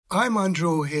I'm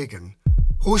Andrew O'Hagan,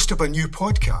 host of a new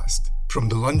podcast from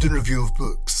the London Review of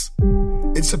Books.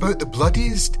 It's about the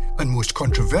bloodiest and most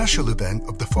controversial event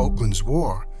of the Falklands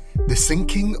War, the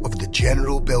sinking of the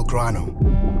General Belgrano.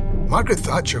 Margaret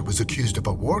Thatcher was accused of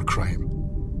a war crime.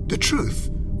 The truth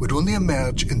would only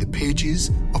emerge in the pages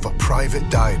of a private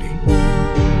diary.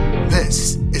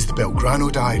 This is the Belgrano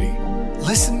Diary.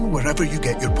 Listen wherever you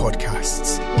get your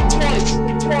podcasts.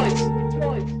 Twice.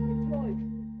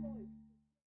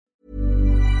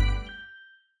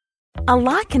 A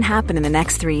lot can happen in the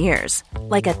next 3 years.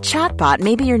 Like a chatbot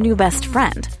may be your new best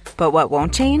friend. But what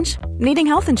won't change? Needing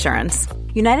health insurance.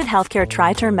 United Healthcare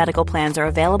Tri-Term Medical Plans are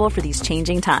available for these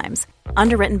changing times.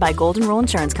 Underwritten by Golden Rule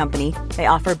Insurance Company, they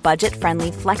offer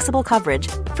budget-friendly, flexible coverage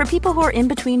for people who are in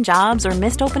between jobs or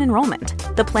missed open enrollment.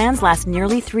 The plans last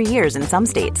nearly 3 years in some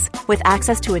states, with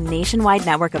access to a nationwide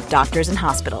network of doctors and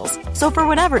hospitals. So for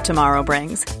whatever tomorrow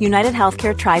brings, United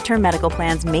Healthcare Tri-Term Medical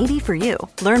Plans may be for you.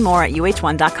 Learn more at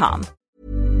uh1.com.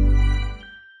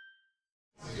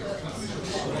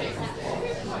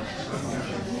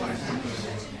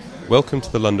 Welcome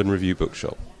to the London Review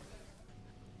Bookshop.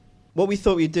 What we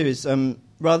thought we'd do is,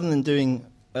 rather than doing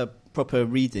a proper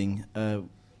reading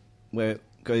where it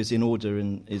goes in order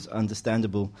and is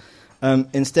understandable,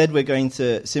 instead we're going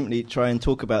to simply try and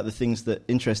talk about the things that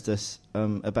interest us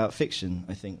about fiction,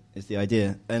 I think, is the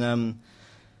idea. And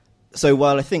so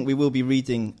while I think we will be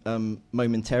reading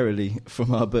momentarily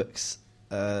from our books,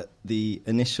 the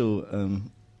initial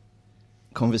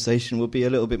conversation will be a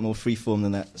little bit more freeform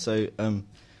than that. So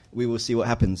we will see what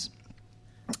happens.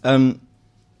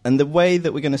 And the way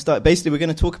that we're going to start, basically we're going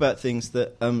to talk about things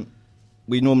that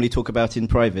we normally talk about in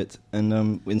private,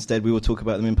 and instead we will talk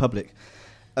about them in public.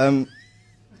 But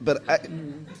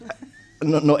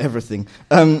not everything.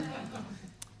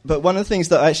 But one of the things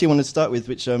that I actually want to start with,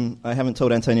 which I haven't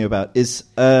told Antonio about, is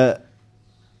there's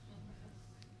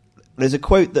a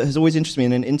quote that has always interested me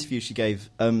in an interview she gave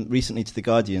recently to The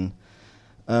Guardian,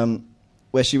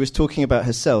 where she was talking about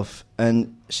herself,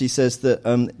 and she says that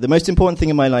the most important thing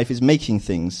in my life is making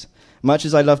things. Much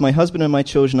as I love my husband and my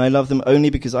children, I love them only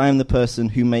because I am the person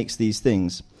who makes these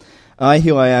things. I,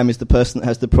 who I am, is the person that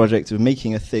has the project of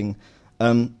making a thing.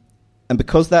 And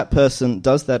because that person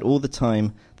does that all the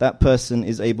time, that person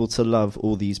is able to love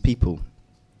all these people.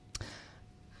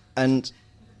 And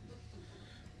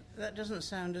that doesn't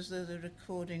sound as though the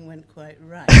recording went quite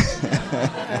right.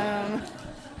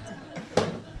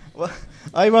 Well,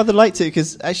 I rather liked it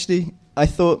because actually I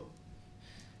thought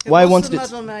why I wanted the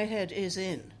muddle my head is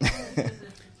in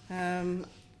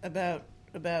about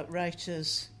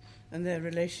writers and their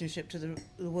relationship to the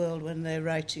world when they're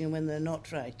writing and when they're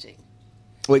not writing.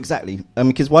 Well, exactly,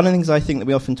 because one of the things I think that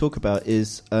we often talk about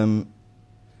is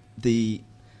the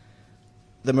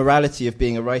morality of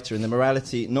being a writer, and the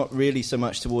morality not really so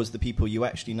much towards the people you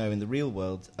actually know in the real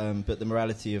world, but the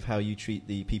morality of how you treat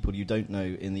the people you don't know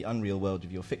in the unreal world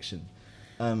of your fiction.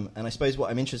 And I suppose what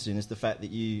I'm interested in is the fact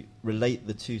that you relate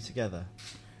the two together.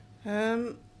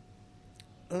 Well,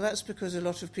 that's because a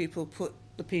lot of people put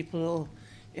the people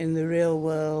in the real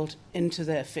world into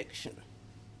their fiction.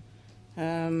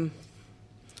 I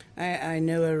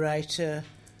know a writer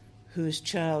whose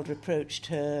child reproached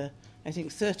her, I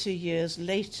think 30 years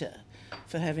later,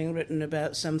 for having written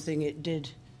about something it did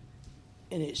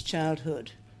in its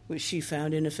childhood, which she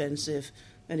found inoffensive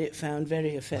and it found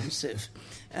very offensive.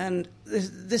 And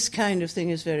this kind of thing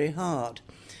is very hard.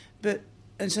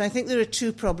 And so I think there are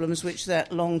two problems which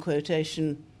that long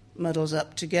quotation muddles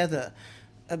up together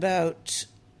about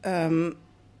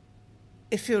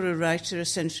if you're a writer,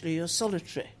 essentially you're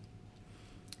solitary.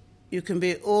 You can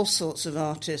be all sorts of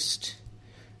artist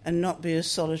and not be as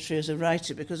solitary as a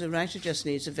writer, because a writer just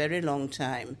needs a very long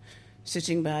time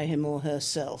sitting by him or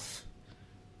herself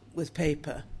with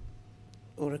paper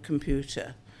or a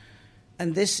computer.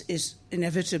 And this is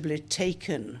inevitably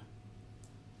taken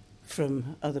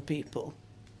from other people.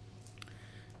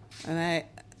 And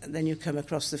then you come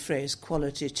across the phrase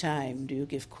quality time. Do you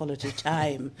give quality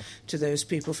time to those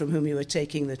people from whom you are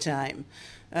taking the time?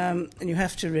 And you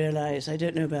have to realise, I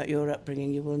don't know about your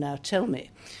upbringing, you will now tell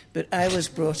me, but I was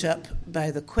brought up by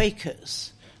the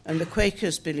Quakers, and the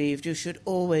Quakers believed you should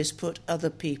always put other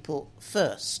people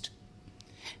first,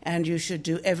 and you should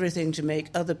do everything to make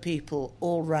other people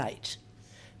all right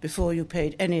before you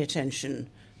paid any attention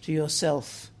to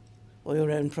yourself or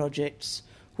your own projects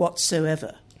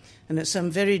whatsoever. And at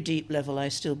some very deep level, I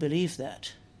still believe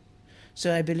that.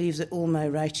 So I believe that all my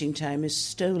writing time is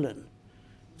stolen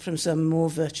from some more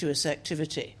virtuous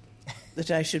activity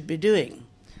that I should be doing.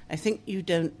 I think you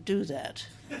don't do that.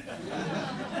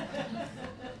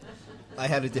 I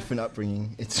had a different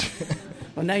upbringing.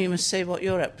 Well, now you must say what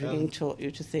your upbringing taught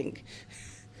you to think.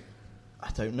 I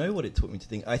don't know what it taught me to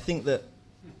think. I think that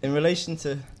in relation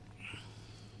to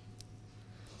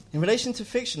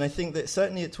fiction, I think that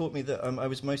certainly it taught me that I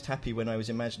was most happy when I was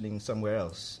imagining somewhere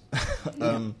else.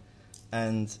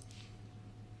 And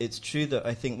it's true that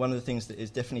I think one of the things that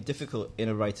is definitely difficult in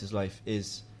a writer's life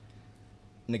is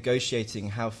negotiating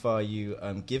how far you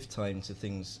give time to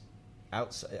things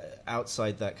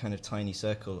outside that kind of tiny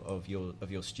circle of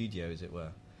your studio, as it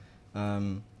were.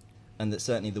 And that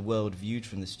certainly the world viewed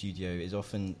from the studio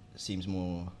often seems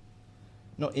more,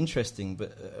 not interesting,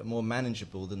 but more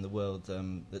manageable than the world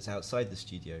that's outside the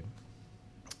studio.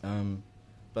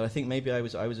 But I think maybe I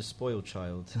was a spoiled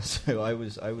child, so I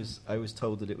was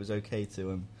told that it was okay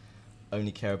to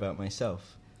only care about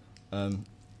myself.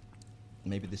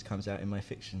 Maybe this comes out in my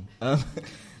fiction.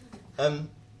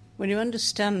 When you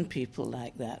understand people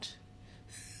like that,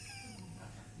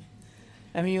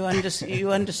 I mean,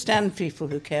 you understand people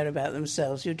who care about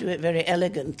themselves. You do it very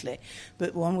elegantly,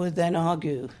 but one would then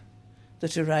argue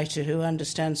that a writer who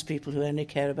understands people who only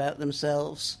care about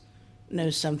themselves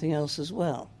knows something else as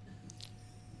well.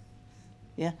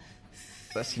 Yeah?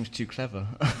 That seems too clever.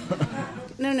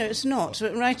 No, it's not.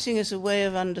 Writing is a way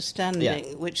of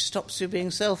understanding which stops you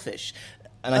being selfish.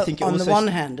 And I think on the one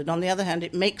hand, and on the other hand,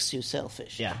 it makes you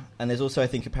selfish. Yeah, and there's also, I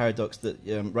think, a paradox that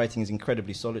writing is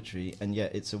incredibly solitary, and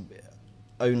yet it's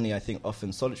only, I think,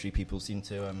 often solitary people seem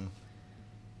to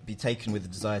be taken with the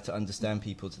desire to understand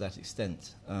people to that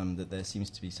extent, that there seems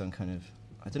to be some kind of,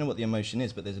 I don't know what the emotion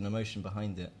is, but there's an emotion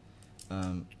behind it,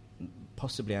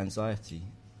 possibly anxiety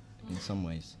in some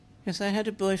ways. Yes, I had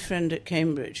a boyfriend at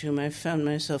Cambridge whom I found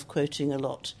myself quoting a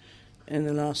lot in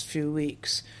the last few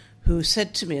weeks, who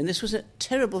said to me, and this was a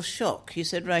terrible shock, he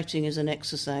said, writing is an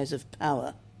exercise of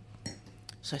power.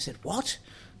 So I said, what?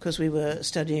 Because we were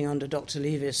studying under Dr.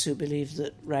 Leavis, who believed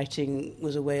that writing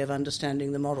was a way of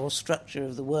understanding the moral structure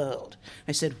of the world.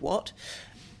 I said, what?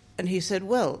 And he said,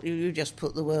 well, you just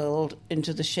put the world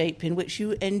into the shape in which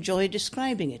you enjoy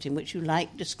describing it, in which you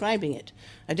like describing it.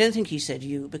 I don't think he said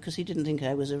you, because he didn't think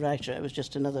I was a writer. I was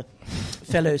just another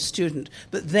fellow student.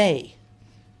 But they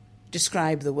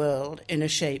describe the world in a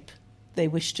shape they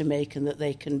wish to make and that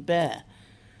they can bear.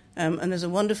 And there's a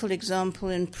wonderful example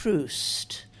in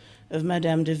Proust of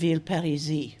Madame de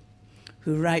Villeparisis,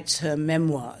 who writes her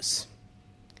memoirs.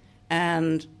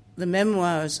 And the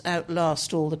memoirs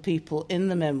outlast all the people in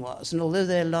the memoirs, and although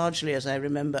they're largely, as I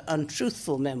remember,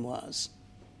 untruthful memoirs,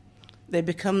 they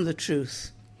become the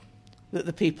truth that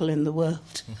the people in the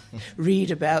world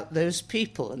read about those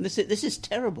people. And this is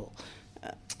terrible.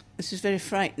 This is very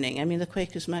frightening. I mean, the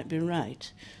Quakers might be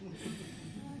right.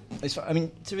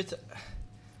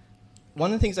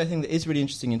 One of the things I think that is really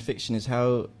interesting in fiction is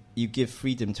how you give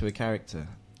freedom to a character.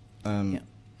 And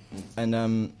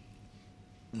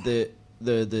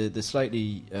the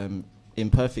slightly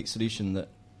imperfect solution that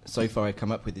so far I've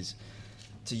come up with is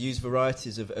to use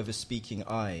varieties of a speaking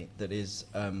I that is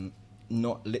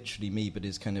not literally me, but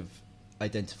is kind of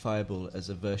identifiable as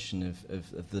a version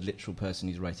of the literal person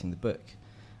who's writing the book.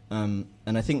 And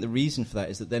I think the reason for that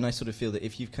is that then I sort of feel that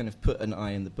if you've kind of put an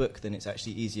I in the book, then it's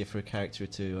actually easier for a character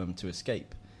to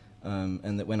escape.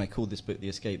 And that when I called this book The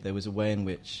Escape, there was a way in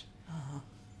which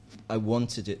I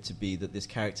wanted it to be that this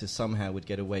character somehow would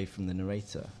get away from the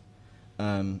narrator.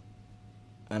 And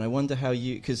I wonder how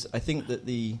you... Because I think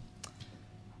that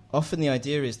often the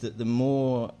idea is that the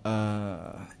more...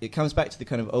 it comes back to the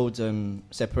kind of old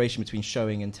separation between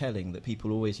showing and telling, that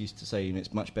people always used to say,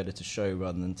 it's much better to show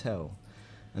rather than tell.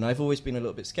 And I've always been a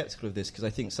little bit sceptical of this, because I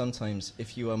think sometimes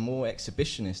if you are more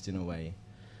exhibitionist in a way,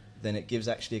 then it gives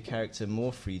actually a character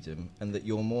more freedom, and that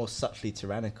you're more subtly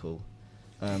tyrannical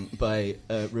by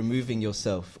removing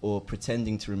yourself or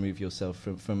pretending to remove yourself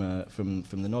from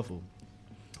the novel.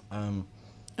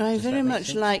 I very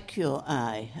much like your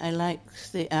I. I like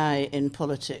the I in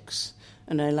politics,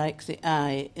 and I like the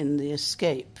I in The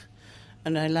Escape,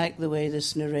 and I like the way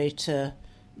this narrator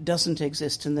doesn't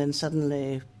exist and then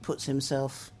suddenly puts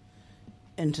himself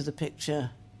into the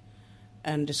picture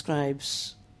and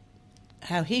describes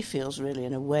how he feels really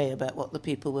in a way about what the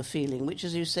people were feeling, which,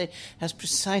 as you say, has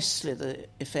precisely the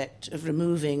effect of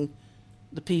removing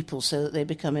the people so that they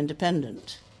become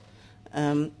independent.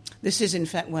 This is, in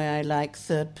fact, why I like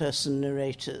third-person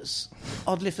narrators,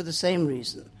 oddly for the same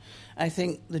reason. I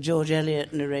think the George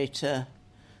Eliot narrator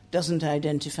doesn't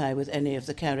identify with any of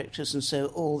the characters, and so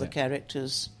all the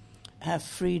characters have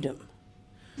freedom.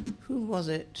 Who was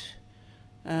it?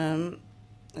 There's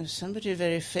somebody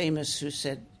very famous who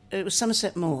said, it was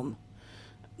Somerset Maugham.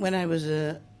 When I was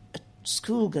a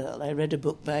schoolgirl, I read a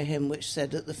book by him which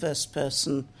said that the first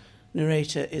person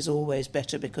narrator is always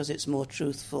better because it's more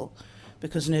truthful,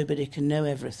 because nobody can know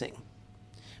everything.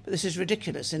 But this is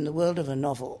ridiculous. In the world of a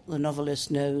novel, the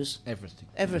novelist knows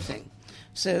everything.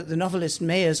 So the novelist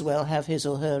may as well have his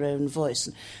or her own voice.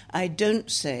 I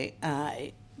don't say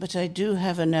I, but I do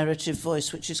have a narrative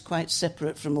voice which is quite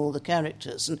separate from all the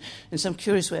characters. And in some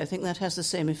curious way, I think that has the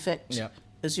same effect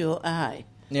as your I.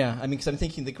 Yeah, I mean, because I'm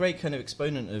thinking the great kind of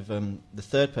exponent of the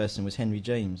third person was Henry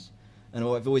James. And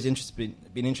what I've always been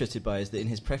interested by is that in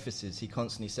his prefaces, he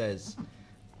constantly says,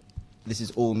 this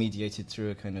is all mediated through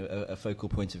a kind of a focal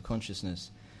point of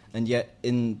consciousness. And yet,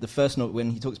 in the first novel,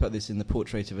 when he talks about this in The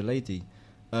Portrait of a Lady,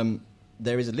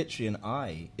 there is literally an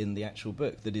I in the actual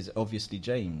book that is obviously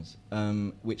James,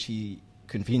 which he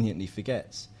conveniently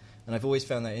forgets. And I've always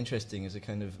found that interesting as a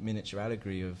kind of miniature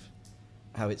allegory of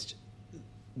how it's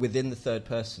within the third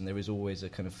person, there is always a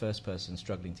kind of first person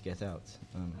struggling to get out,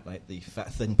 like the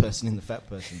fat thin person in the fat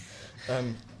person.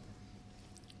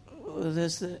 Well,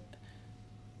 there's the...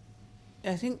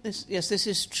 I think this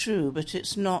is true, but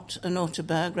it's not an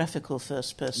autobiographical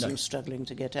first person struggling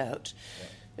to get out.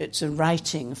 Yeah. It's a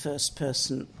writing first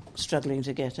person struggling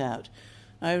to get out.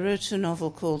 I wrote a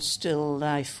novel called Still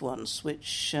Life once,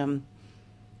 which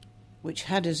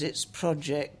had as its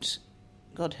project,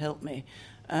 God help me,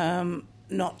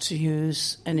 not to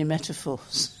use any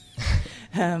metaphors.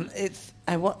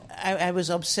 I was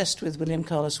obsessed with William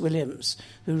Carlos Williams,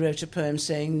 who wrote a poem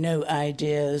saying, no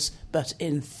ideas but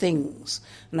in things.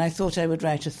 And I thought I would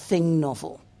write a thing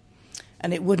novel.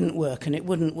 And it wouldn't work, and it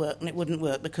wouldn't work, and it wouldn't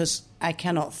work, because I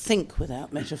cannot think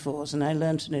without metaphors, and I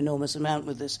learnt an enormous amount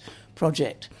with this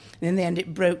project. And in the end,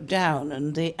 it broke down,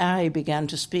 and the I began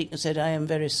to speak and said, I am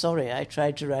very sorry, I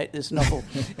tried to write this novel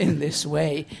in this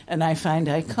way, and I find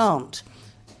I can't.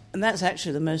 And that's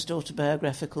actually the most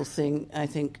autobiographical thing I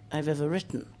think I've ever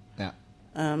written. Yeah.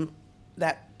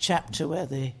 That chapter where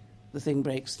the thing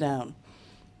breaks down.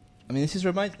 I mean, this is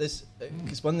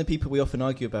because one of the people we often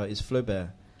argue about is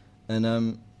Flaubert. And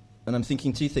I'm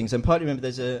thinking two things. And partly remember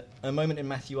there's a moment in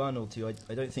Matthew Arnold, who I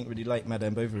don't think really liked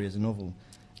Madame Bovary as a novel,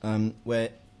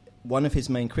 where one of his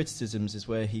main criticisms is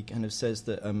where he kind of says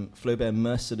that Flaubert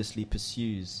mercilessly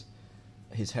pursues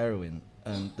his heroine,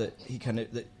 that he kind of...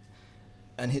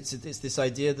 And it's this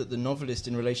idea that the novelist,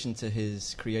 in relation to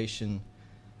his creation,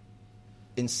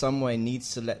 in some way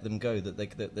needs to let them go,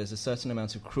 that there's a certain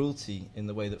amount of cruelty in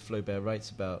the way that Flaubert writes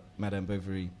about Madame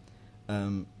Bovary,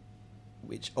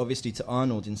 which obviously to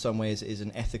Arnold in some ways is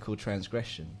an ethical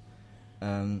transgression.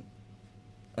 And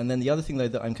then the other thing, though,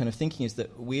 that I'm kind of thinking is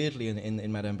that weirdly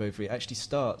in Madame Bovary, it actually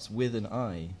starts with an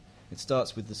I. It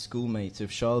starts with the schoolmate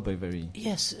of Charles Bovary.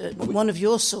 Yes, one of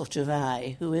your sort of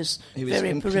I, who is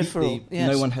very peripheral.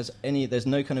 Yes. No one has there's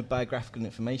no kind of biographical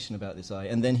information about this I,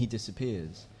 and then he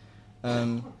disappears.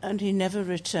 And he never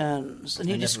returns. And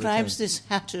he describes this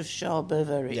hat of Charles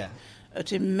Bovary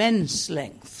at immense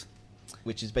length.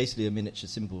 Which is basically a miniature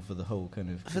symbol for the whole kind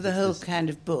of... For the whole kind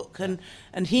of book.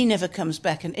 And he never comes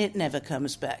back, and it never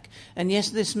comes back. And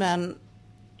yes, this man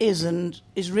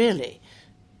is really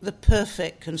the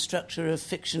perfect constructor of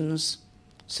fictions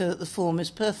so that the form is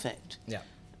perfect. Yeah.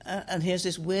 And here's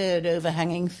this weird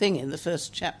overhanging thing in the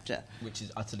first chapter. Which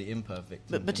is utterly imperfect.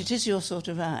 But it is your sort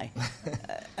of eye.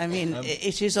 I mean,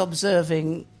 it is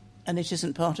observing, and it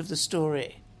isn't part of the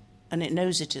story, and it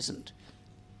knows it isn't.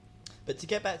 But to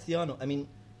get back to the Arnold, I mean,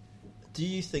 do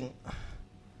you think...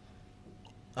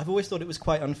 I've always thought it was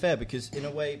quite unfair, because in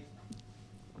a way,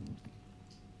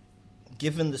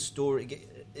 given the story...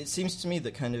 It seems to me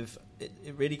that kind of it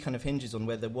really kind of hinges on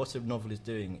whether what a novel is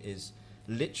doing is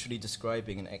literally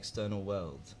describing an external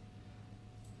world,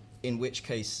 in which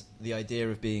case the idea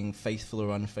of being faithful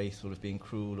or unfaithful, of being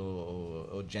cruel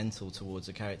or gentle towards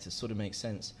a character sort of makes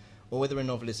sense, or whether a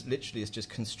novelist literally is just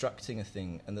constructing a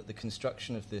thing, and that the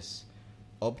construction of this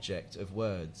object of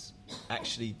words,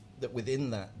 actually, that within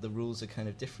that the rules are kind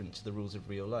of different to the rules of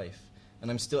real life. And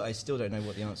I still don't know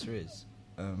what the answer is.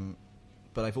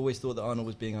 But I've always thought that Arnold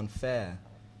was being unfair.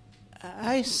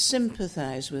 I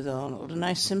sympathise with Arnold, and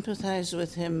I sympathise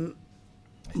with him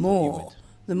more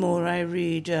the more I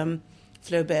read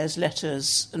Flaubert's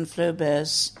letters and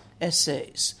Flaubert's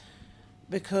essays,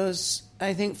 because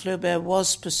I think Flaubert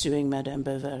was pursuing Madame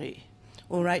Bovary.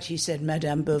 All right, he said,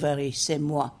 Madame Bovary, c'est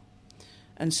moi.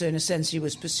 And so in a sense he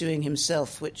was pursuing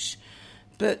himself,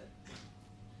 but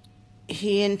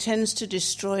he intends to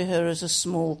destroy her as a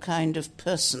small kind of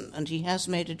person, and he has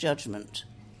made a judgment.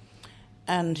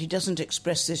 And he doesn't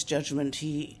express this judgment,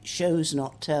 he shows,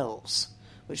 not tells,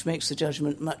 which makes the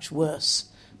judgment much worse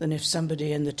than if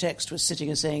somebody in the text was sitting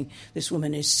and saying, this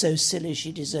woman is so silly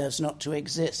she deserves not to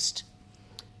exist.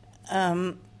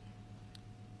 And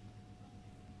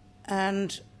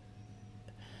And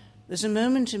there's a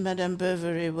moment in Madame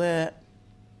Bovary where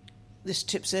this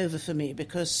tips over for me,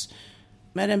 because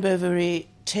Madame Bovary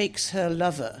takes her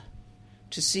lover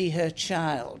to see her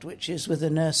child, which is with a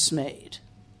nursemaid.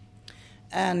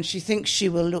 And she thinks she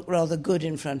will look rather good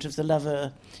in front of the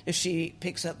lover if she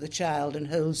picks up the child and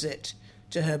holds it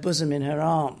to her bosom in her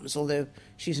arms, although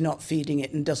she's not feeding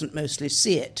it and doesn't mostly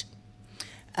see it.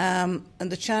 And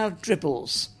the child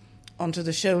dribbles onto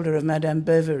the shoulder of Madame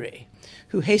Bovary,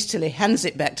 who hastily hands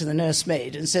it back to the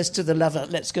nursemaid and says to the lover,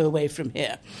 "Let's go away from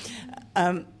here."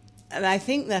 And I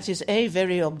think that is, A,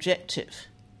 very objective.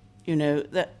 You know,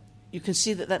 that you can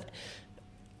see that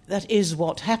is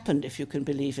what happened, if you can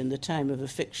believe in the time of a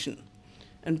fiction.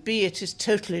 And B, it is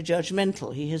totally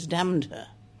judgmental. He has damned her,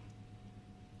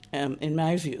 in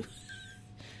my view.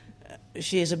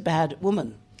 She is a bad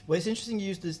woman. Well, it's interesting you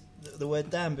used the word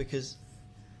damn, because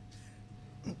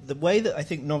the way that I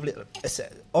think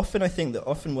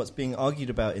often what's being argued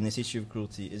about in this issue of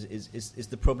cruelty is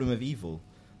the problem of evil,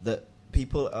 that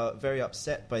people are very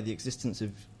upset by the existence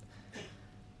of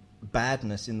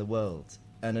badness in the world.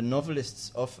 And a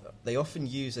novelists often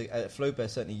use, Flaubert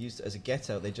certainly used it as a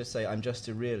get-out. They just say, "I'm just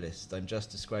a realist. I'm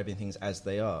just describing things as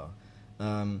they are."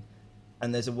 And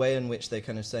there's a way in which they're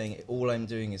kind of saying, all I'm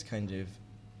doing is kind of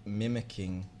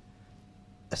mimicking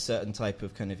a certain type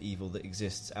of kind of evil that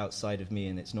exists outside of me,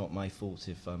 and it's not my fault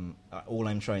if all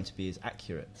I'm trying to be is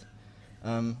accurate.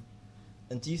 And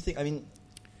do you think, I mean,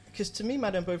 because to me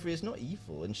Madame Bovary is not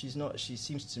evil, and she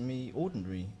seems to me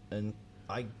ordinary, and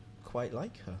I quite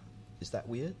like her. Is that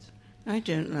weird? I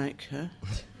don't like her.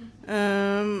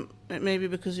 It may be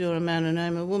because you're a man and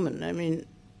I'm a woman. I mean,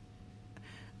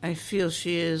 I feel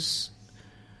she is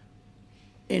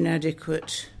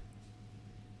inadequate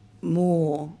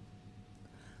more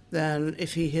than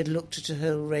if he had looked at a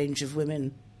whole range of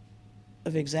women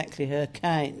of exactly her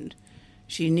kind.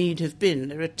 She need have been.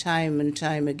 There are time and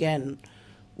time again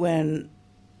when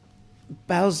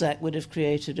Balzac would have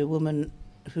created a woman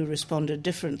who responded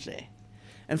differently.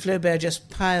 And Flaubert just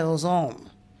piles on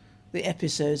the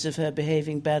episodes of her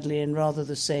behaving badly in rather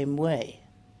the same way.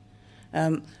 I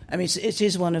mean, it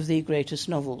is one of the greatest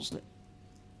novels.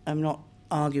 I'm not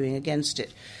arguing against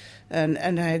it.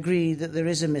 And I agree that there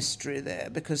is a mystery there,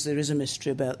 because there is a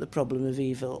mystery about the problem of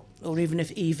evil, or even if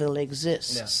evil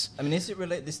exists. Yeah. I mean, is it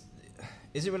related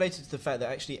to the fact that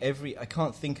actually I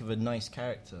can't think of a nice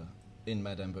character in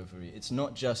Madame Bovary? It's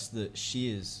not just that she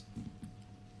is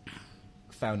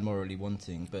found morally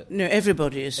wanting, but no,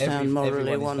 everybody is found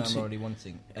morally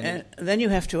wanting. And then you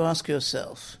have to ask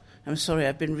yourself, I'm sorry,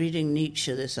 I've been reading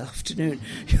Nietzsche this afternoon.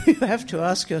 You have to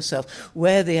ask yourself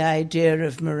where the idea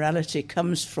of morality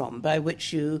comes from, by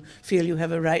which you feel you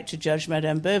have a right to judge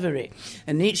Madame Bovary.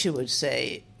 And Nietzsche would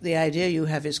say, the idea you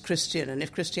have is Christian, and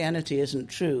if Christianity isn't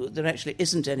true, there actually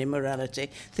isn't any morality.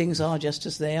 Things are just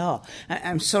as they are.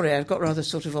 I'm sorry, I've got rather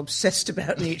sort of obsessed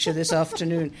about Nietzsche this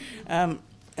afternoon.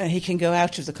 He can go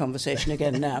out of the conversation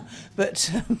again now.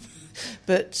 But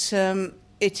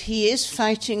he is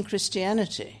fighting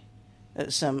Christianity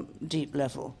at some deep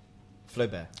level.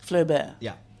 Flaubert.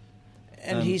 Yeah.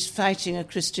 And he's fighting a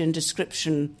Christian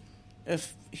description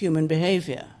of human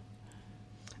behaviour.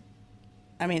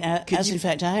 I mean, in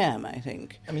fact I am, I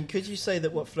think. I mean, could you say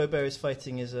that what Flaubert is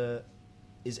fighting is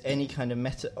any kind of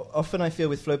meta... Often I feel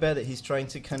with Flaubert that he's trying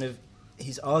to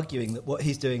he's arguing that what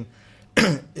he's doing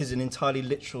is an entirely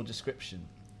literal description.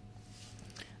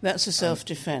 That's a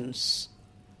self-defence.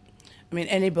 I mean,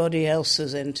 anybody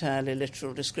else's entirely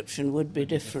literal description would be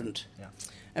different. Yeah.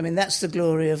 I mean, that's the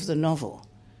glory of the novel.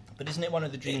 But isn't it one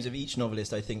of the dreams of each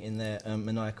novelist, I think, in their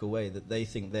maniacal way, that they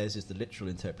think theirs is the literal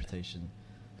interpretation,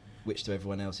 which to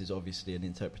everyone else is obviously an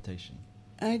interpretation?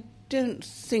 I don't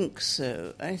think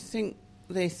so. I think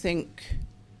they think...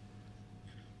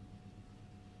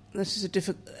 This is a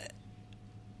difficult...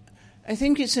 I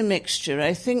think it's a mixture.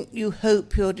 I think you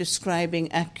hope you're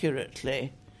describing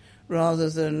accurately rather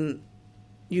than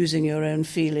using your own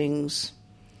feelings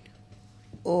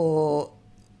or,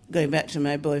 going back to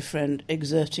my boyfriend,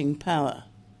 exerting power.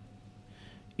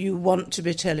 You want to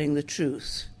be telling the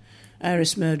truth.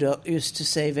 Iris Murdoch used to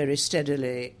say very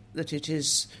steadily that it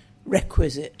is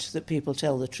requisite that people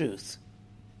tell the truth.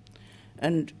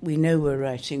 And we know we're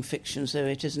writing fiction, so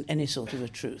it isn't any sort of a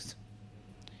truth.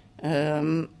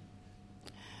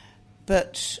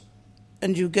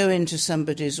 And you go into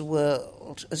somebody's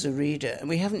world as a reader, and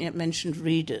we haven't yet mentioned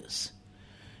readers.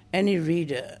 Any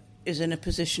reader is in a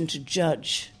position to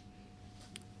judge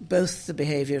both the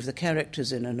behaviour of the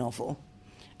characters in a novel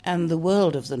and the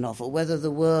world of the novel, whether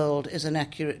the world is an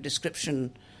accurate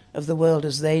description of the world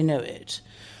as they know it,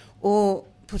 or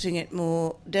putting it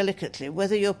more delicately,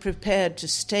 whether you're prepared to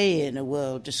stay in a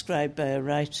world described by a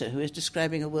writer who is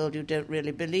describing a world you don't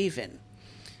really believe in.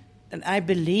 And I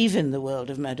believe in the world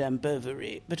of Madame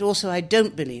Bovary, but also I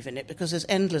don't believe in it because there's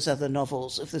endless other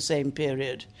novels of the same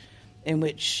period in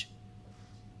which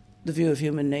the view of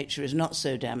human nature is not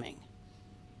so damning.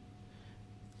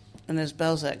 And there's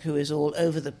Balzac, who is all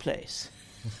over the place,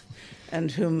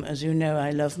 and whom, as you know,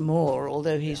 I love more,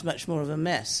 although he's much more of a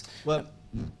mess. Well,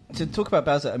 to talk about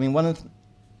Balzac, I mean,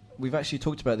 we've actually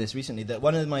talked about this recently, that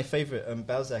one of my favourite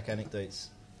Balzac anecdotes,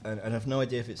 and I have no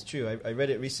idea if it's true, I read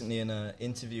it recently in an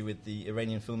interview with the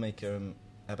Iranian filmmaker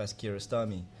Abbas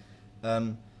Kiarostami,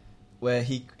 where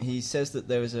he says that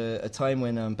there was a time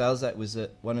when Balzac was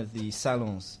at one of the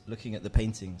salons looking at the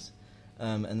paintings,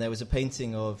 and there was a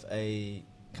painting of a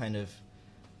kind of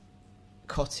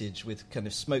cottage with kind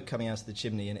of smoke coming out of the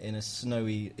chimney in a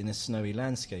snowy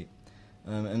landscape,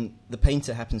 and the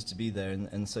painter happens to be there,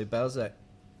 and so Balzac,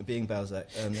 being Balzac,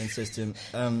 then says to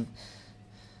him,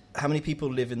 how many people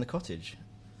live in the cottage?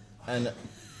 And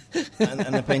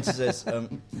the painter says,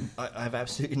 I have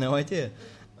absolutely no idea.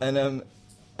 And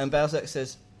Balzac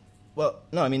says, well,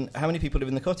 no, I mean, how many people live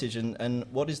in the cottage, and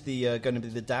what is the going to be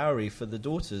the dowry for the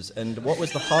daughters, and what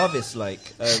was the harvest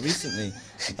like recently?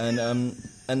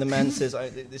 And the man says,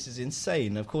 this is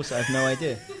insane. Of course, I have no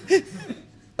idea.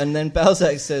 And then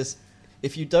Balzac says,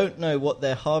 if you don't know what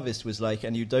their harvest was like,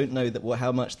 and you don't know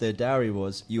how much their dowry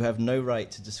was, you have no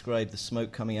right to describe the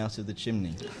smoke coming out of the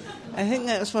chimney. I think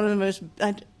that's one of the most...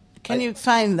 Can you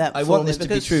find that I for want me? this to be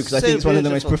Because true, because I so think it's one of the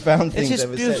most beautiful. profound things It is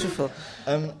ever beautiful.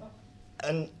 said.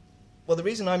 And well, the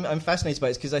reason I'm fascinated by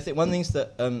it is because I think one of the things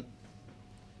that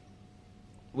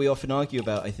we often argue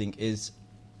about, I think, is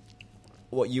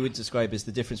what you would describe as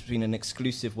the difference between an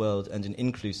exclusive world and an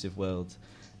inclusive world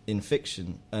in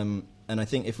fiction. And I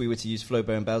think if we were to use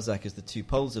Flaubert and Balzac as the two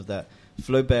poles of that,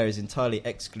 Flaubert is entirely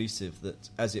exclusive, that,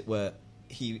 as it were,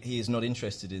 he is not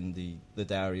interested in the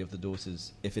dowry of the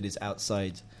daughters if it is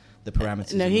outside the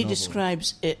parameters of the he novel.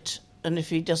 describes it, and if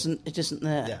he doesn't, it isn't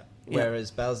there. Yeah. Whereas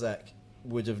Balzac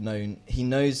would have known, he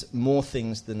knows more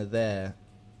things than are there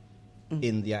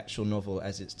in the actual novel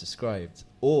as it's described.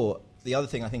 Or the other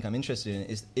thing I think I'm interested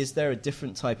in is there a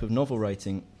different type of novel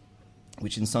writing,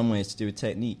 which in some ways to do with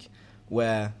technique,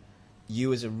 where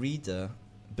you as a reader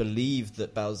believe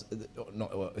that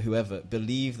whoever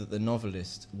believe that the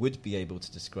novelist would be able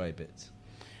to describe it,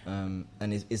 and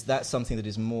is that something that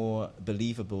is more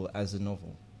believable as a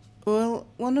novel? Well,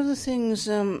 one of the things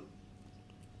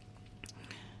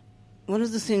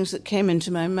that came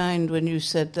into my mind when you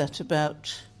said that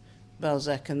about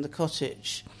Balzac and the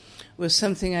cottage was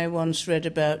something I once read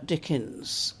about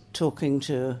Dickens talking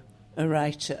to a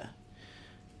writer,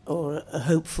 or a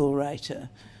hopeful writer,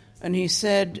 and he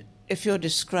said, if you're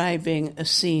describing a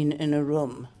scene in a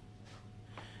room,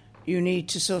 you need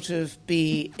to sort of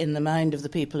be in the mind of the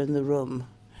people in the room,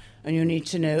 and you need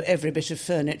to know every bit of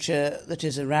furniture that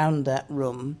is around that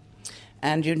room,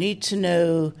 and you need to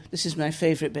know, this is my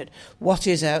favourite bit, what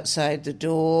is outside the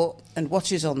door, and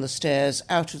what is on the stairs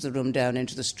out of the room down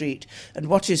into the street, and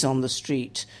what is on the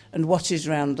street, and what is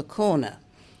round the corner.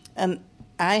 And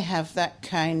I have that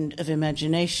kind of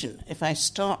imagination. If I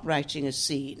start writing a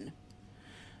scene,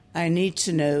 I need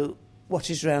to know what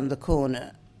is round the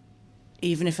corner,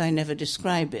 even if I never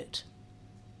describe it.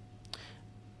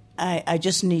 I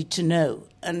just need to know.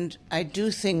 And I do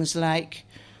things like,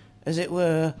 as it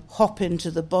were, hop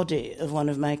into the body of one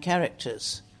of my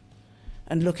characters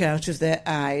and look out of their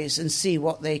eyes and see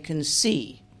what they can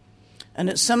see. And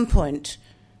at some point,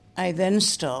 I then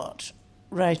start...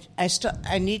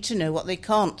 I need to know what they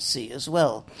can't see as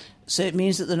well. So it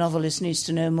means that the novelist needs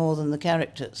to know more than the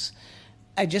characters.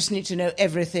 I just need to know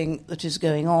everything that is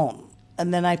going on.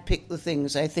 And then I pick the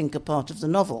things I think are part of the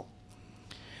novel.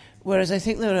 Whereas I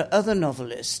think there are other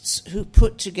novelists who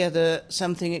put together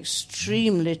something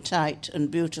extremely tight and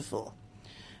beautiful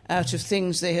out of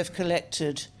things they have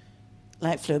collected,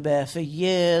 like Flaubert, for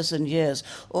years and years,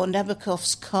 or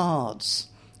Nabokov's cards.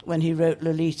 When he wrote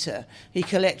Lolita, he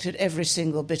collected every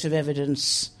single bit of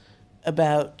evidence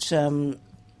about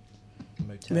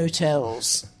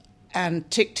motels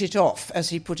and ticked it off as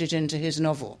he put it into his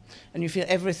novel. And you feel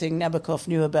everything Nabokov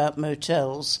knew about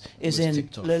motels is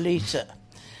in Lolita.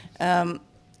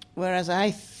 Whereas I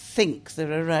think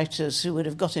there are writers who would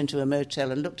have got into a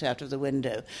motel and looked out of the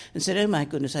window and said, oh my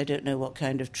goodness, I don't know what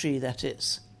kind of tree that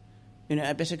is. You know,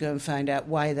 I better go and find out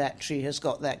why that tree has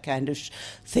got that kind of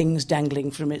things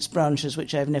dangling from its branches,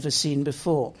 which I've never seen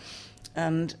before.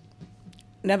 And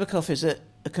Nabokov is a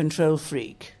control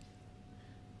freak.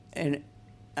 And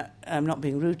I'm not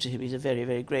being rude to him, he's a very,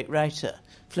 very great writer.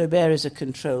 Flaubert is a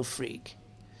control freak.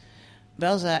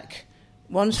 Balzac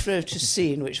once wrote a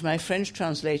scene which my French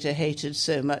translator hated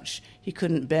so much he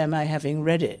couldn't bear my having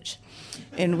read it,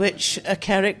 in which a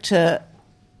character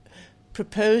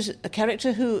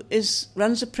who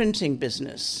runs a printing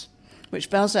business, which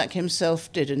Balzac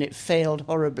himself did, and it failed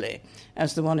horribly,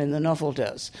 as the one in the novel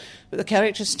does. But the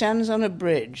character stands on a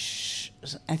bridge,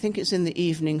 I think it's in the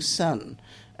evening sun,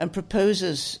 and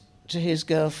proposes to his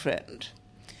girlfriend.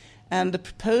 And the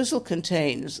proposal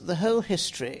contains the whole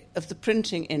history of the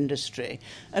printing industry,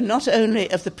 and not only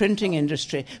of the printing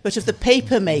industry, but of the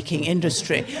paper-making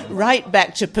industry, right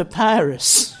back to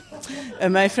papyrus.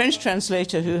 And my French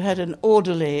translator, who had an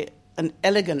orderly and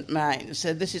elegant mind,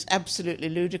 said this is absolutely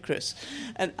ludicrous.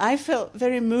 And I felt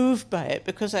very moved by it,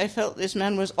 because I felt this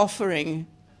man was offering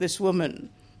this woman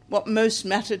what most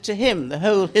mattered to him, the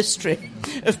whole history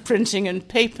of printing and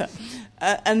paper.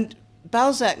 And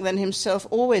Balzac then himself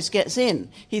always gets in.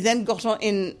 He then got on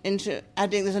into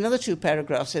adding, there's another 2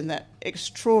 paragraphs in that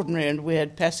extraordinary and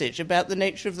weird passage about the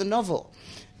nature of the novel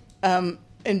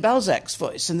in Balzac's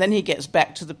voice, and then he gets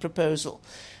back to the proposal.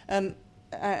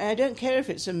 I don't care if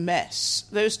it's a mess.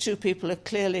 Those 2 people are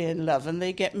clearly in love, and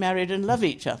they get married and love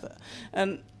each other.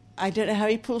 And I don't know how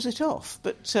he pulls it off,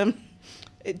 but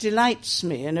it delights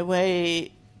me in a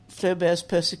way Flaubert's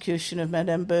persecution of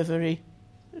Madame Bovary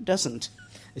doesn't.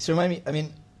 It's remind me. I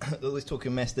mean, always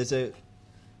talking mess.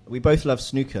 We both love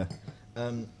snooker,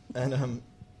 and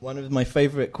one of my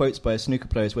favourite quotes by a snooker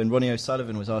player is when Ronnie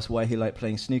O'Sullivan was asked why he liked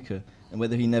playing snooker and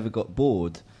whether he never got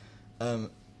bored. And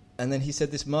then he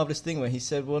said this marvellous thing where he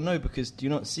said, "Well, no, because do you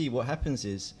not see what happens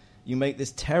is you make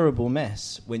this terrible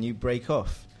mess when you break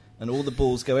off, and all the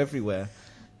balls go everywhere,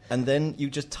 and then you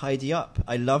just tidy up.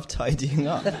 I love tidying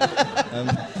up."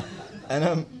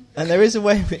 And there is a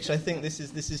way in which I think this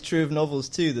is true of novels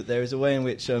too, that there is a way in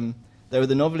which there are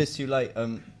the novelists who like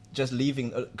just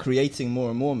creating more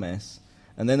and more mess,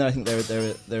 and then I think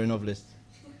there are novelists.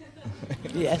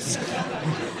 Yes,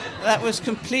 that was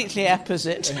completely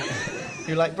apposite.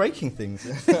 Who like breaking things.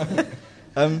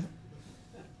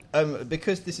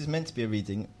 Because this is meant to be a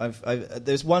reading,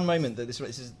 there's one moment that this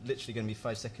is literally going to be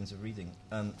 5 seconds of reading.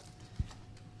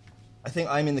 I think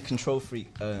I'm in the control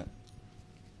freak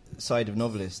side of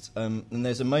novelists, and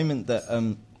there's a moment that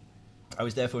I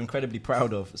was therefore incredibly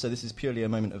proud of. So this is purely a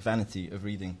moment of vanity of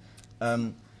reading,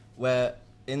 where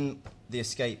in The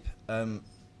Escape,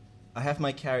 I have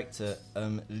my character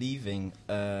leaving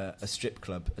a strip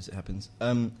club, as it happens,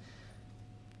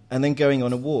 and then going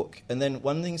on a walk. And then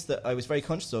one of the things that I was very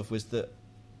conscious of was that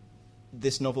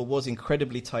this novel was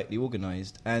incredibly tightly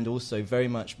organised, and also very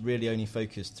much really only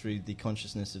focused through the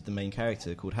consciousness of the main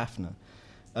character called Hafner.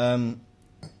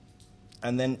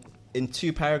 And then in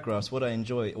 2 paragraphs, what I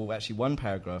enjoyed, or actually 1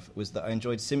 paragraph, was that I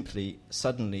enjoyed simply,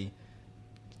 suddenly,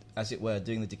 as it were,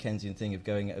 doing the Dickensian thing of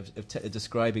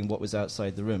describing what was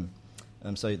outside the room.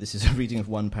 So this is a reading of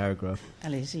 1 paragraph.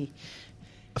 Allez-y.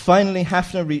 Finally,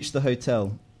 Hafner reached the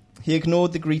hotel. He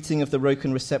ignored the greeting of the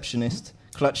Roken receptionist,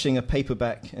 clutching a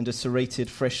paperback and a serrated,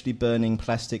 freshly burning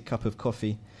plastic cup of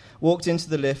coffee, walked into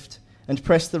the lift and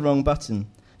pressed the wrong button,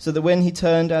 so that when he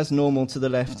turned as normal to the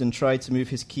left and tried to move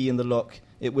his key in the lock,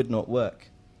 it would not work.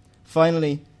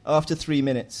 Finally, after 3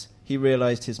 minutes, he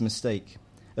realized his mistake.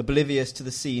 Oblivious to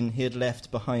the scene he had left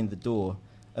behind the door,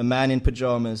 a man in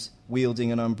pyjamas,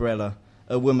 wielding an umbrella,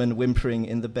 a woman whimpering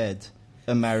in the bed,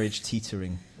 a marriage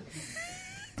teetering.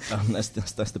 That's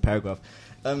the paragraph.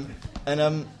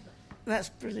 That's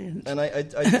brilliant.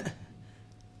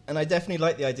 And I definitely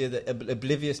like the idea that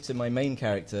oblivious to my main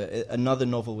character, another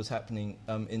novel was happening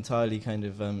entirely kind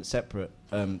of separate,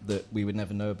 that we would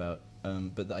never know about,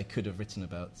 but that I could have written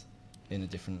about in a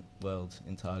different world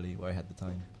entirely where I had the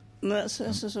time. That's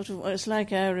a sort of... It's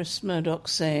like Iris Murdoch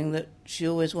saying that she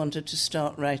always wanted to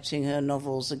start writing her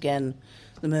novels again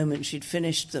the moment she'd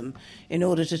finished them, in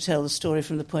order to tell the story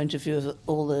from the point of view of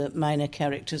all the minor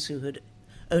characters who had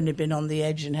only been on the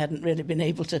edge and hadn't really been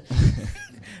able to...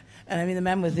 And I mean, the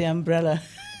man with the umbrella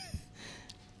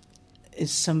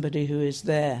is somebody who is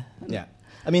there. Yeah.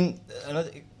 I mean,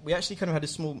 we actually kind of had a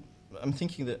small... I'm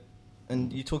thinking that...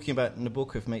 And you talking about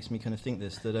Nabokov makes me kind of think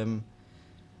this, that...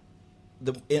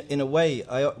 in a way,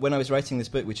 when I was writing this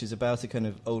book, which is about a kind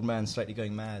of old man slightly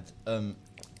going mad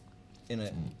in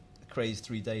a crazed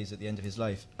 3 days at the end of his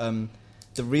life,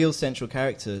 the real central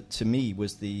character to me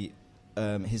was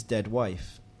his dead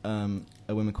wife, a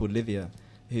woman called Livia,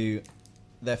 who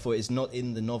therefore is not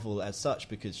in the novel as such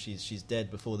because she's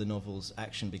dead before the novel's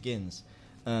action begins,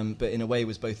 but in a way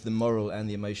was both the moral and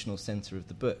the emotional centre of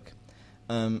the book.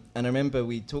 And I remember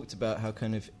we talked about how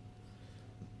kind of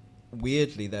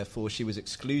weirdly, therefore, she was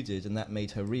excluded, and that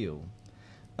made her real.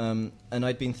 And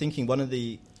I'd been thinking one of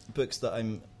the books that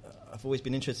I've always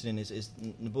been interested in is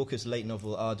Nabokov's late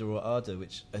novel Arda or Arda,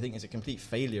 which I think is a complete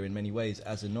failure in many ways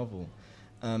as a novel.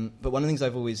 But one of the things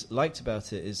I've always liked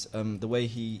about it is the way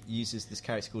he uses this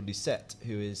character called Lucette,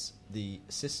 who is the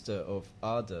sister of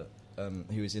Arda,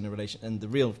 who is in a relation. And the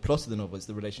real plot of the novel is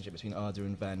the relationship between Arda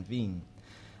and Van Veen.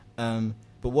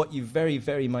 But what you very,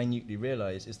 very minutely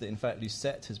realise is that, in fact,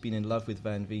 Lucette has been in love with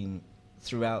Van Veen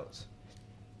throughout.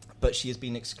 But she has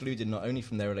been excluded not only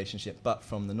from their relationship, but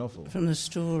from the novel. From the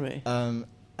story. And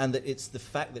that it's the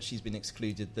fact that she's been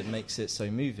excluded that makes it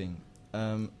so moving.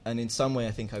 And in some way,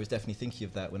 I think I was definitely thinking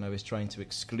of that when I was trying to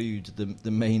exclude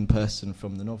the main person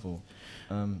from the novel.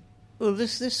 Well,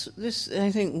 this I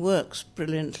think works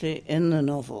brilliantly in the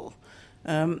novel,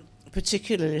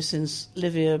 particularly since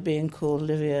Livia, being called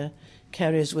Livia,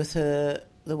 carries with her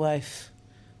the wife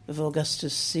of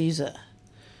Augustus Caesar,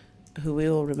 who we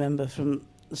all remember from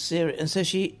the series, and so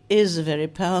she is a very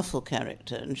powerful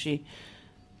character,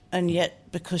 and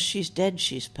yet because she's dead,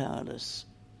 she's powerless.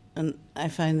 And I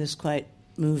find this quite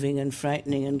moving and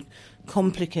frightening and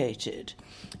complicated.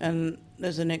 And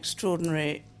there's an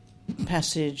extraordinary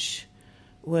passage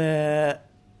where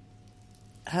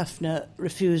Hafner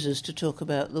refuses to talk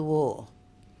about the war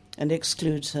and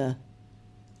excludes her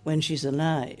when she's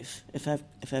alive, if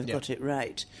I've got it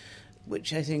right,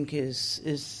 which I think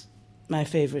is my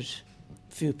favourite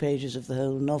few pages of the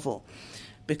whole novel,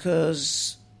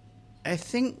 because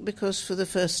for the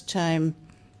first time,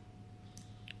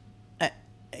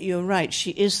 you're right, she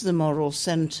is the moral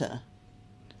centre,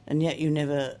 and yet you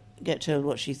never get told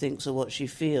what she thinks or what she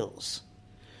feels.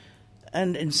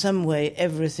 And in some way,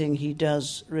 everything he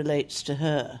does relates to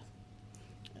her,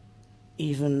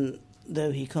 even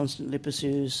though he constantly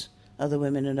pursues other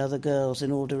women and other girls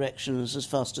in all directions as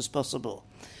fast as possible.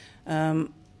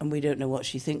 And we don't know what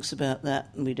she thinks about that,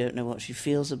 and we don't know what she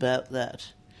feels about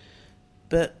that.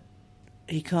 But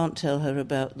he can't tell her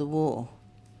about the war.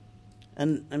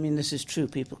 And, I mean, this is true.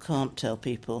 People can't tell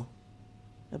people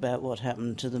about what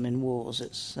happened to them in wars.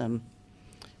 It's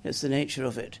the nature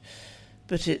of it.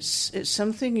 But it's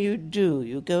something you do.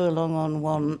 You go along on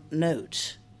one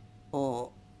note,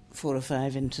 or 4 or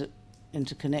 5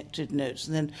 interconnected notes,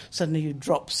 and then suddenly you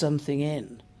drop something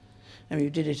in. I mean, you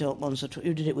did it once or twice.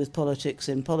 You did it with politics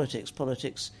in politics.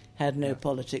 Politics had no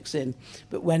politics in.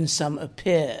 But when some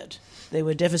appeared, they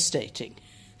were devastating.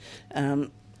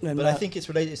 But I think it's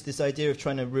related to this idea of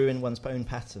trying to ruin one's own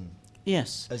pattern.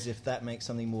 Yes. As if that makes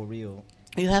something more real.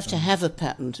 You have to have a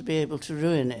pattern to be able to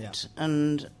ruin it. Yeah.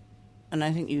 And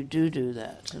I think you do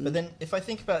that. But then if I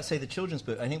think about, say, the children's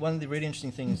book, I think one of the really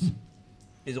interesting things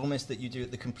is almost that you do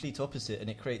it the complete opposite, and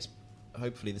it creates,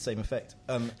 hopefully, the same effect,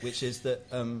 which is that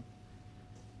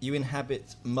you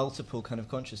inhabit multiple kind of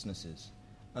consciousnesses.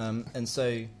 And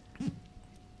so...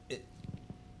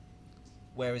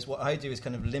 Whereas what I do is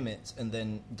kind of limit and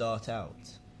then dart out.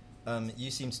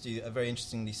 You seem to do a very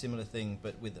interestingly similar thing,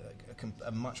 but with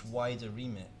a much wider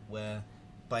remit, where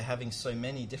by having so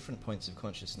many different points of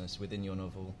consciousness within your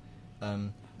novel,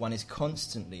 one is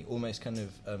constantly, almost kind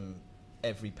of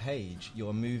every page,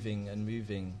 you're moving and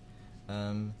moving.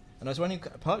 And I was wondering,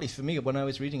 partly for me, when I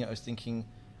was reading it, I was thinking,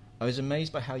 I was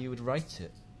amazed by how you would write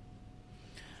it.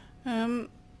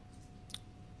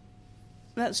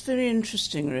 That's very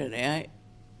interesting, really.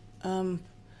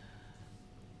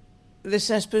 I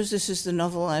suppose this is the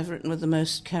novel I've written with the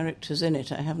most characters in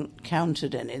it. I haven't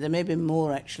counted any. There may be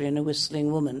more, actually, in A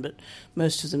Whistling Woman, but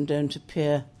most of them don't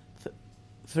appear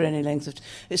for any length of time.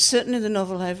 It's certainly the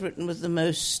novel I've written with the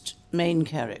most main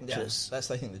characters that's,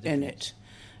 I think, the difference. In it.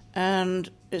 And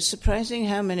it's surprising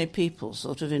how many people,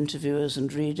 sort of interviewers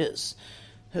and readers,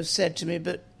 have said to me,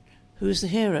 but who's the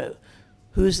hero?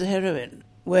 Who's the heroine?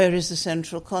 Where is the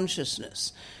central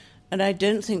consciousness? And I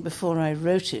don't think before I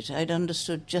wrote it I'd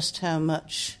understood just how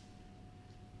much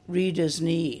readers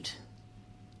need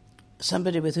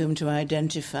somebody with whom to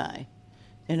identify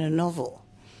in a novel.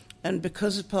 And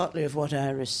because of partly of what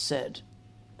Iris said,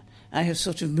 I have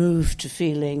sort of moved to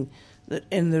feeling that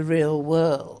in the real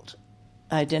world,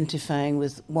 identifying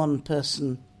with one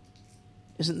person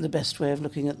isn't the best way of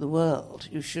looking at the world.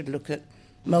 You should look at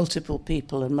multiple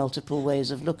people and multiple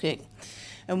ways of looking.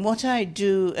 And what I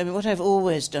do, I mean, what I've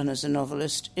always done as a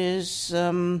novelist is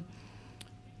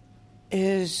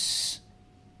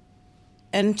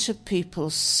enter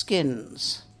people's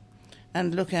skins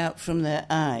and look out from their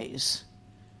eyes.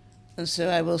 And so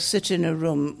I will sit in a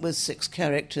room with 6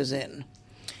 characters in,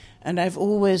 and I've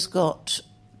always got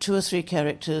 2 or 3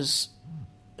 characters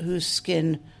whose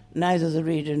skin neither the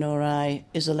reader nor I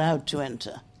is allowed to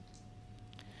enter.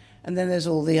 And then there's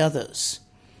all the others.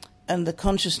 And the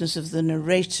consciousness of the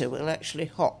narrator will actually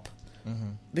hop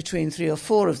between 3 or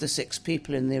 4 of the 6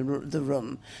 people in the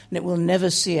room, and it will never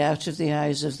see out of the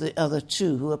eyes of the other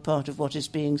 2 who are part of what is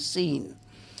being seen.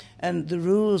 And the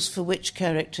rules for which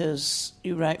characters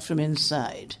you write from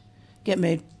inside get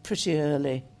made pretty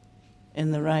early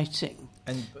in the writing.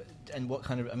 And what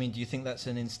kind of... I mean, do you think that's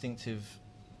an instinctive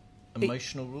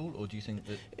emotional rule, or do you think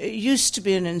that... It used to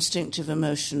be an instinctive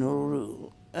emotional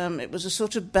rule. It was a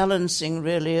sort of balancing,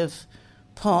 really, of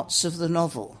parts of the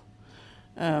novel.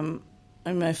 And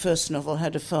my first novel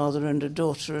had a father and a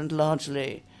daughter, and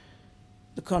largely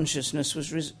the consciousness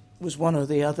was one or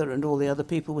the other, and all the other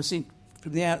people were seen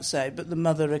from the outside, but the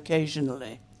mother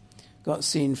occasionally got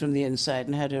seen from the inside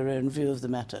and had her own view of the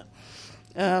matter.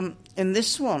 In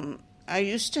this one, I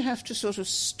used to have to sort of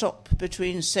stop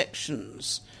between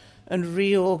sections and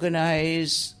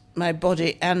reorganise my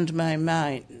body and my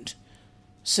mind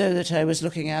so that I was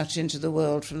looking out into the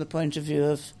world from the point of view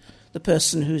of the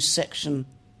person whose section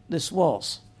this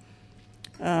was.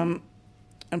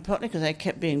 And partly because I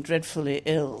kept being dreadfully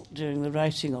ill during the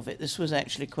writing of it, this was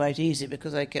actually quite easy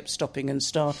because I kept stopping and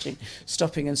starting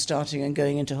and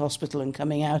going into hospital and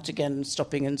coming out again and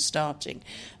stopping and starting.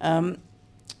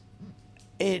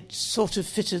 It sort of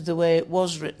fitted the way it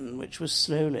was written, which was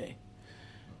slowly.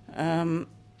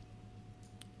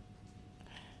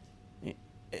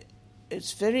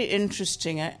 It's very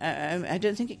interesting. I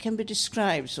don't think it can be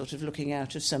described, sort of looking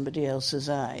out of somebody else's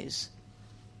eyes.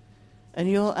 And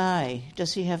your eye,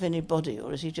 does he have any body,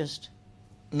 or is he just...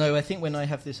 No, I think when I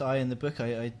have this eye in the book,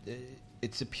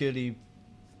 it's a purely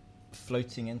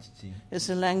floating entity. It's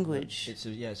a language. It's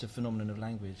a phenomenon of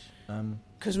language.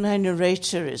 Because my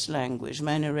narrator is language.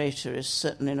 My narrator is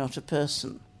certainly not a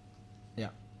person. Yeah.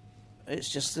 It's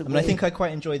just the way... I think I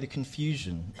quite enjoy the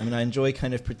confusion. I mean, I enjoy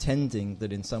kind of pretending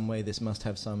that in some way this must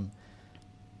have some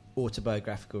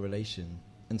autobiographical relation.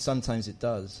 And sometimes it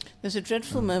does. There's a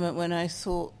dreadful moment when I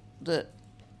thought that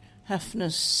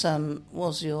Hafner's son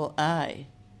was your eye,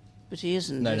 but he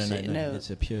isn't. No.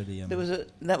 It's a purely.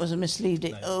 That was a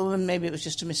misleading. No. Oh, and maybe it was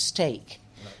just a mistake.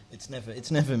 No, it's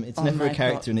never a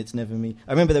character, and it's never me.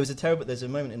 I remember there's a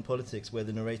moment in politics where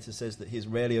the narrator says that he's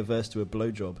rarely averse to a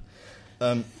blowjob,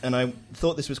 and I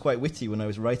thought this was quite witty when I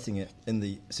was writing it in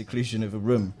the seclusion of a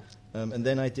room. And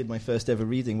then I did my first ever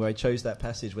reading where I chose that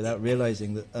passage without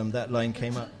realising that that line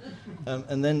came up.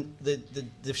 And then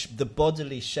the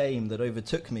bodily shame that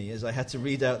overtook me as I had to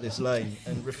read out this line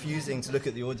and refusing to look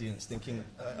at the audience, thinking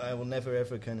I will never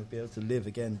ever kind of be able to live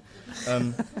again.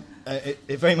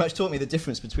 It very much taught me the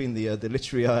difference between the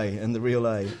literary eye and the real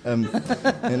eye.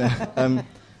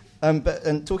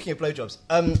 But talking of blowjobs,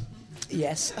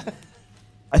 yes,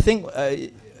 I think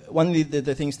one of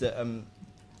the things that.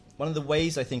 One of the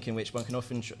ways, I think, in which one can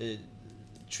often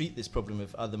treat this problem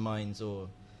of other minds, or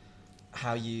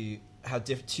how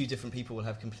two different people will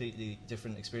have completely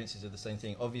different experiences of the same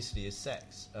thing, obviously, is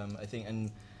sex. I think,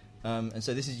 and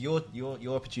so this is your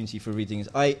opportunity for reading. Is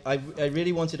I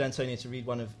really wanted Antonia to read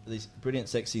one of these brilliant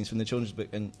sex scenes from the children's book,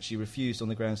 and she refused on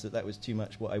the grounds that was too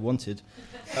much what I wanted.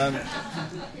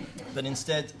 But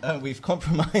instead, we've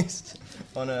compromised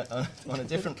on a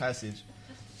different passage.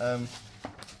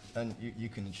 And you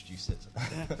can introduce it.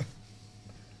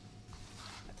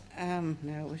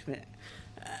 No, wait a minute.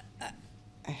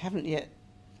 I haven't yet.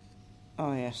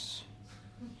 Oh, yes.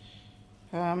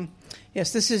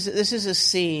 Yes, this is a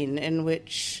scene in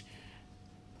which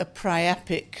a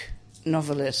priapic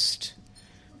novelist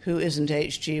who isn't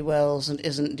H.G. Wells and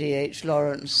isn't D.H.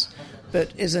 Lawrence,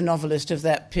 but is a novelist of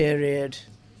that period,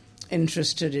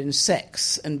 interested in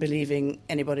sex and believing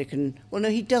anybody can... Well, no,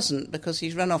 he doesn't, because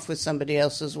he's run off with somebody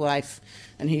else's wife,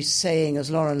 and he's saying, as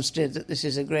Lawrence did, that this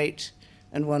is a great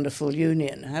and wonderful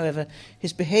union. However,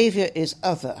 his behaviour is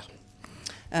other.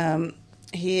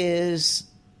 He is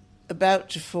about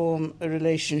to form a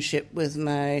relationship with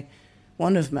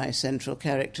one of my central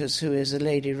characters, who is a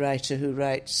lady writer who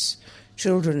writes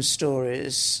children's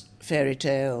stories, fairy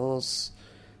tales,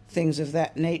 things of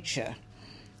that nature.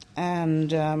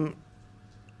 And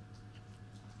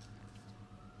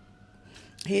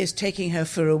he is taking her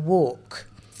for a walk,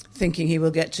 thinking he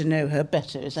will get to know her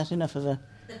better. Is that enough of a...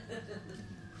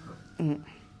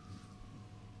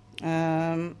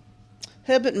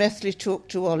 Herbert Methley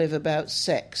talked to Olive about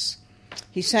sex.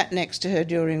 He sat next to her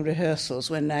during rehearsals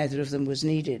when neither of them was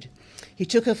needed. He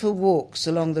took her for walks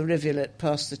along the rivulet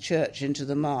past the church into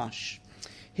the marsh.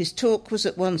 His talk was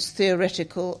at once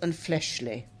theoretical and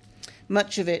fleshly.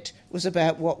 Much of it was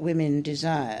about what women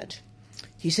desired.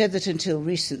 He said that until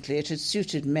recently it had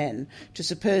suited men to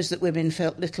suppose that women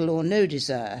felt little or no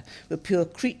desire, were pure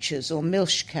creatures or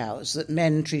milch cows that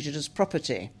men treated as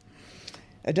property.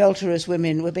 Adulterous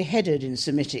women were beheaded in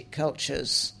Semitic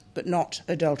cultures, but not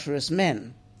adulterous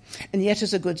men. And yet,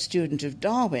 as a good student of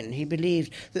Darwin, he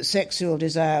believed that sexual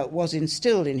desire was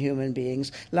instilled in human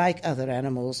beings, like other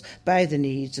animals, by the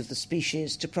needs of the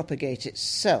species to propagate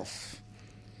itself.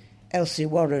 Elsie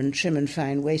Warren, trim and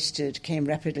fine-waisted, came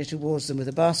rapidly towards them with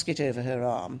a basket over her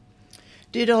arm.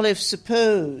 "Did Olive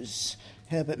suppose,"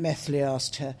 Herbert Methley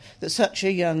asked her, "that such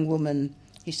a young woman—"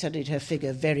 He studied her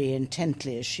figure very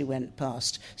intently as she went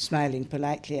past, smiling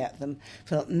politely at them.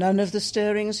 "Felt none of the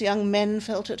stirrings young men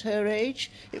felt at her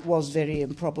age? It was very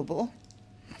improbable."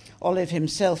 Olive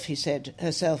herself, he said,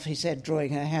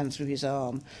 drawing her hand through his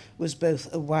arm, was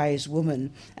both a wise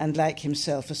woman and, like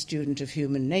himself, a student of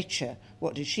human nature.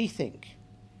 What did she think?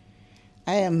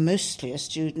 "I am mostly a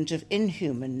student of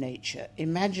inhuman nature,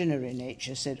 imaginary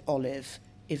nature," said Olive,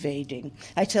 evading.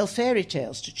 "I tell fairy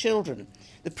tales to children.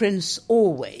 The prince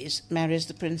always marries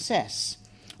the princess,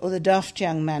 or the daft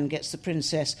young man gets the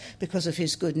princess because of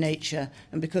his good nature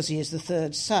and because he is the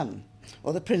third son,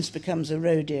 or the prince becomes a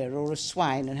roe deer or a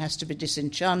swine and has to be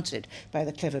disenchanted by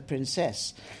the clever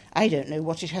princess. I don't know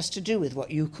what it has to do with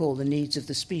what you call the needs of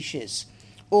the species.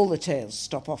 All the tales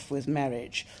stop off with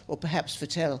marriage, or perhaps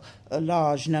foretell a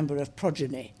large number of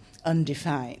progeny,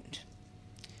 undefined."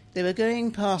 They were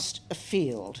going past a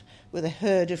field with a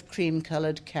herd of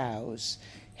cream-coloured cows,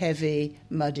 heavy,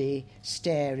 muddy,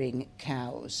 staring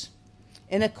cows.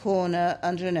 In a corner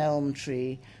under an elm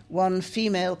tree, one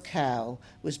female cow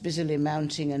was busily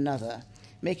mounting another,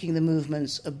 making the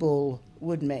movements a bull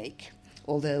would make,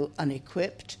 although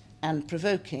unequipped and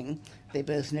provoking. They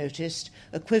both noticed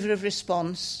a quiver of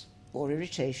response or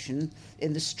irritation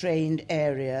in the strained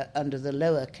area under the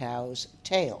lower cow's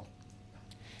tail.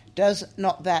 "Does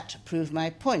not that prove my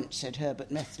point?" said Herbert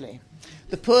Methley.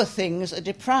 "The poor things are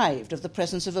deprived of the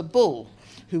presence of a bull,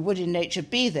 who would in nature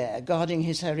be there, guarding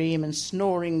his harem and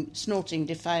snorting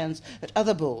defiance at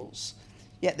other bulls.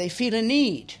 Yet they feel a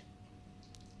need."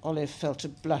 Olive felt a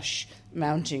blush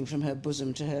mounting from her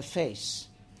bosom to her face.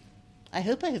 "I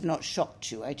hope I have not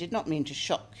shocked you. I did not mean to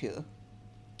shock you."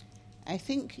 "I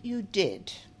think you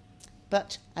did,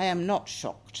 but I am not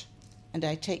shocked, and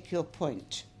I take your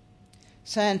point.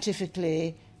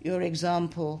 Scientifically, your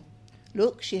example,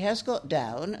 'Look, she has got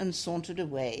down and sauntered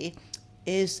away,'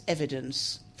 is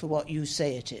evidence for what you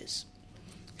say it is."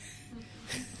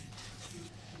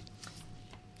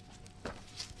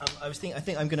 I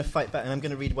think I'm going to fight back, and I'm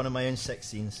going to read one of my own sex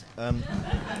scenes.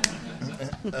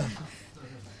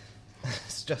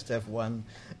 It's just to have one.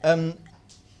 And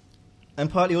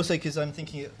partly also because I'm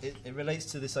thinking it relates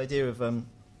to this idea of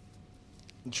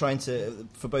trying to,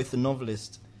 for both the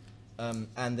novelist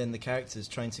and then the characters,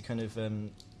 trying to kind of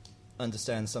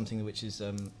understand something which is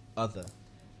other.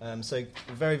 So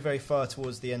very, very far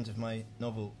towards the end of my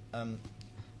novel,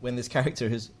 when this character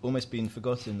has almost been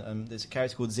forgotten, there's a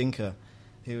character called Zinka,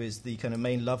 who is the kind of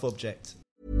main love object.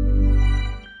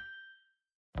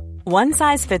 One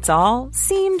size fits all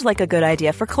seemed like a good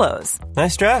idea for clothes.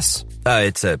 Nice dress.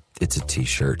 It's a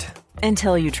t-shirt.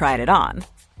 Until you tried it on.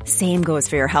 Same goes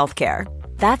for your healthcare.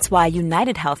 That's why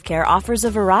United Healthcare offers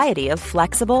a variety of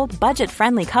flexible,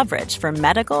 budget-friendly coverage for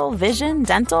medical, vision,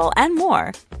 dental, and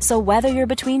more. So whether you're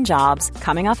between jobs,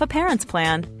 coming off a parent's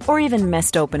plan, or even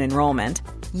missed open enrollment,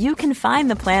 you can find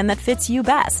the plan that fits you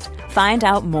best. Find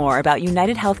out more about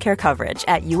United Healthcare coverage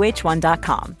at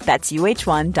UH1.com. That's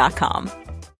UH1.com.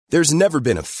 There's never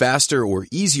been a faster or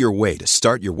easier way to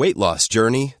start your weight loss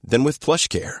journey than with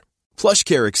PlushCare.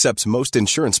 PlushCare accepts most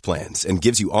insurance plans and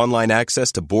gives you online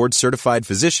access to board-certified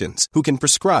physicians who can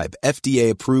prescribe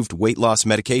FDA-approved weight loss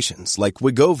medications like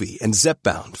Wegovy and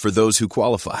Zepbound for those who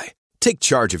qualify. Take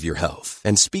charge of your health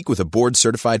and speak with a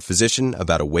board-certified physician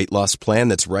about a weight loss plan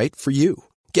that's right for you.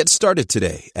 Get started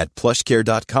today at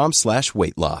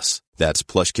plushcare.com/weight loss. That's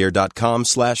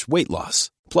plushcare.com/weight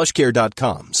loss.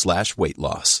 plushcare.com/weight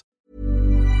loss.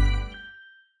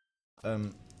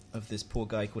 Of this poor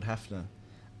guy called Hafner.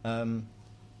 And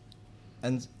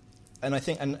I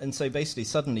think, and so basically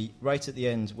suddenly, right at the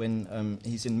end, when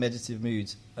he's in meditative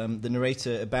mood, the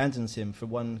narrator abandons him for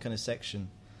one kind of section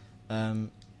and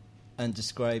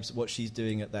describes what she's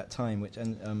doing at that time,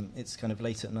 it's kind of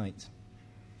late at night.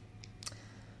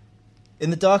 In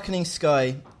the darkening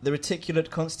sky, the reticulate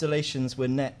constellations were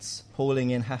nets hauling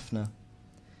in Hafner.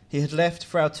 He had left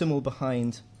Frau Tummel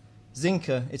behind.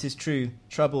 Zinka, it is true,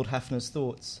 troubled Hafner's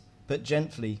thoughts, but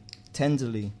gently,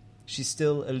 tenderly, she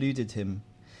still eluded him.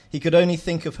 He could only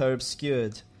think of her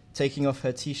obscured, taking off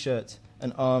her t-shirt,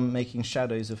 an arm making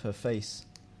shadows of her face.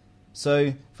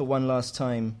 So, for one last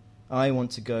time, I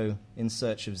want to go in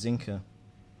search of Zinka.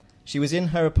 She was in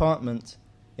her apartment,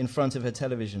 in front of her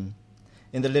television,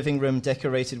 in the living room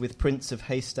decorated with prints of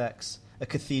haystacks a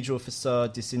cathedral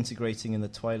facade disintegrating in the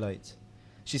twilight.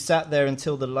 She sat there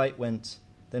until the light went,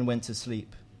 then went to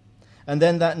sleep. And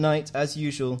then that night, as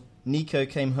usual, Nico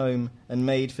came home and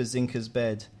made for Zinka's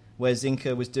bed, where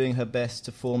Zinka was doing her best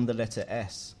to form the letter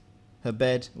S. Her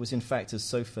bed was in fact a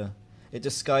sofa. It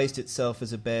disguised itself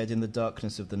as a bed in the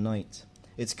darkness of the night.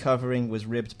 Its covering was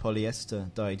ribbed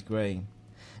polyester, dyed grey.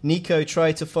 Nico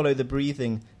tried to follow the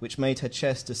breathing, which made her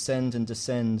chest ascend and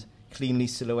descend, cleanly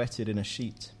silhouetted in a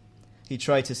sheet. He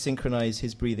tried to synchronize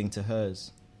his breathing to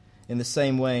hers. In the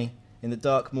same way, in the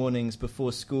dark mornings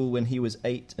before school when he was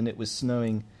 8 and it was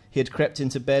snowing, he had crept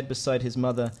into bed beside his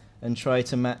mother and tried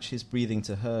to match his breathing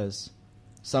to hers.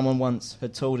 Someone once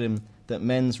had told him that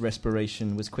men's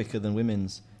respiration was quicker than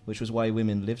women's, which was why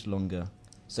women lived longer,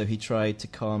 so he tried to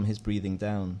calm his breathing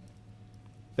down.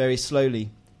 Very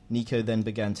slowly, Nico then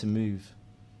began to move.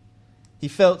 He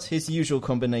felt his usual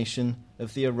combination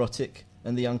of the erotic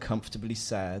and the uncomfortably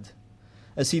sad.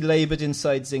 As he laboured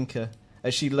inside Zinka,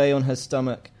 as she lay on her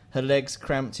stomach, her legs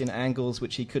cramped in angles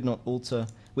which he could not alter,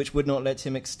 which would not let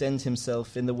him extend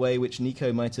himself in the way which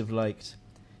Nico might have liked,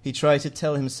 he tried to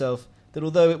tell himself that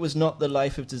although it was not the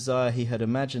life of desire he had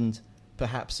imagined,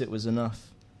 perhaps it was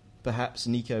enough. Perhaps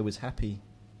Nico was happy,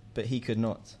 but he could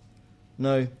not.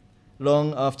 No,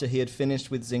 long after he had finished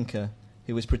with Zinka,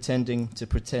 who was pretending to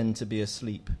pretend to be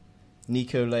asleep,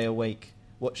 Nico lay awake,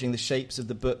 watching the shapes of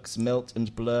the books melt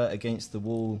and blur against the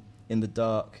wall, in the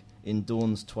dark, in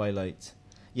dawn's twilight.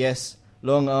 Yes,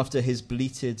 long after his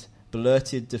bleated,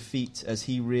 blurted defeat as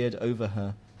he reared over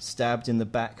her, stabbed in the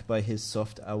back by his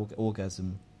soft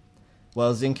orgasm.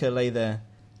 While Zinka lay there,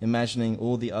 imagining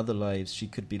all the other lives she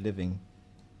could be living,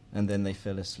 and then they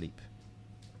fell asleep.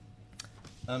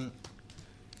 I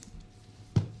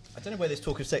don't know where this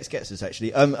talk of sex gets us,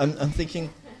 actually. I'm thinking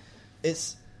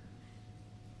it's...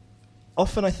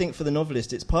 Often I think for the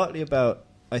novelist, it's partly about,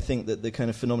 I think, that the kind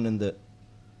of phenomenon that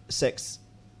sex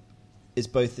is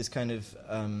both this kind of,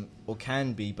 or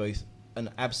can be both an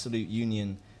absolute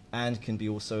union and can be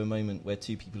also a moment where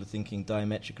two people are thinking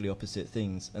diametrically opposite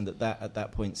things, and that at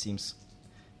that point seems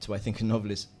to, I think, a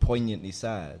novelist poignantly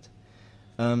sad.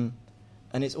 And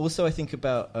it's also, I think,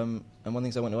 about, and one of the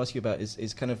things I want to ask you about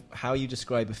is kind of how you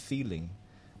describe a feeling.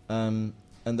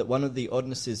 And that one of the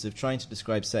oddnesses of trying to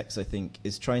describe sex, I think,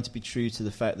 is trying to be true to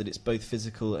the fact that it's both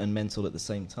physical and mental at the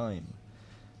same time.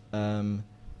 And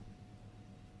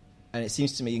it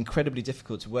seems to me incredibly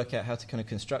difficult to work out how to kind of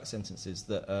construct sentences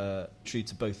that are true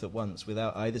to both at once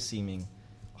without either seeming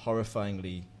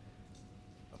horrifyingly,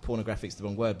 pornographic's the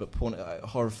wrong word, but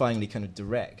horrifyingly kind of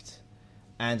direct,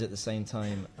 and at the same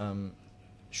time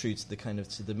true to the kind of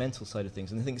to the mental side of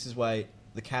things. And I think this is why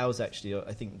the cows actually,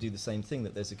 I think, do the same thing,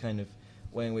 that there's a kind of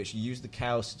way in which you use the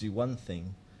cows to do one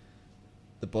thing,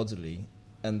 the bodily,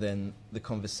 and then the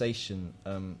conversation.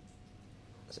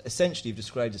 Essentially, you've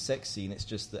described a sex scene, it's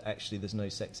just that actually there's no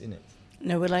sex in it.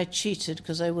 No, well, I cheated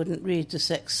because I wouldn't read the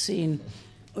sex scene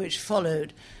which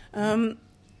followed. And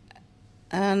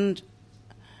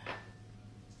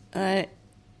one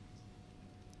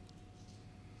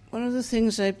of the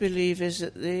things I believe is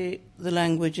that the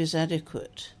language is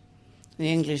adequate. The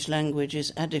English language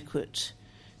is adequate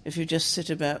if you just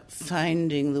sit about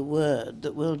finding the word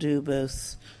that will do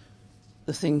both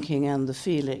the thinking and the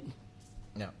feeling.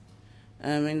 Yeah.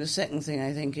 I mean, the second thing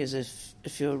I think is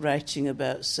if you're writing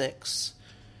about sex,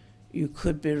 you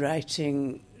could be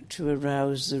writing to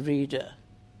arouse the reader,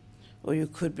 or you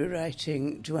could be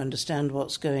writing to understand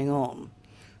what's going on.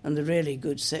 And the really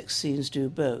good sex scenes do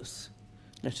both,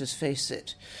 let us face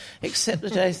it. Except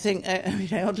that I think,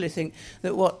 I oddly think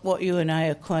that what you and I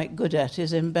are quite good at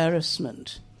is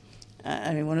embarrassment.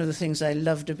 I mean, one of the things I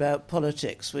loved about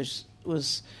politics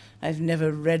was I've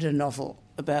never read a novel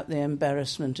about the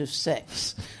embarrassment of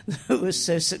sex that was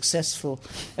so successful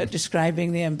at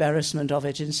describing the embarrassment of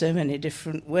it in so many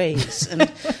different ways.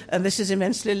 And this is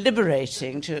immensely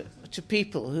liberating to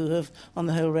people who have, on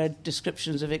the whole, read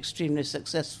descriptions of extremely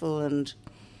successful and,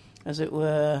 as it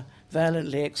were,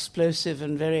 violently explosive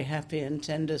and very happy and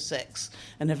tender sex,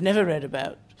 and have never read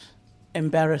about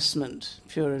embarrassment,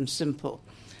 pure and simple.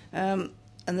 And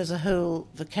there's a whole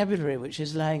vocabulary which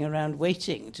is lying around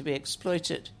waiting to be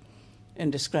exploited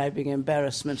in describing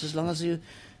embarrassment, as long as you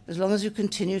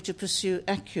continue to pursue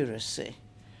accuracy.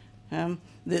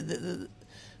 The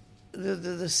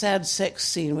sad sex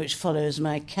scene which follows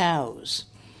my cows.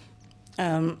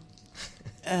 The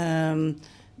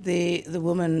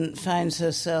woman finds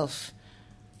herself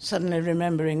suddenly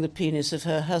remembering the penis of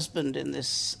her husband in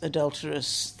this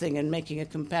adulterous thing and making a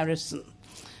comparison.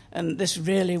 And this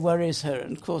really worries her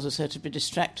and causes her to be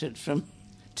distracted from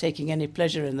taking any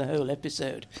pleasure in the whole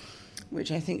episode.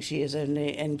 which I think she is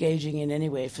only engaging in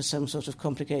anyway for some sort of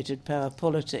complicated power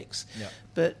politics. Yeah.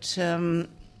 But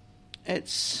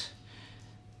it's...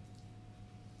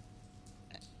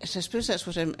 I suppose that's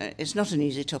what it's not an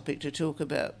easy topic to talk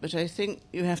about, but I think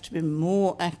you have to be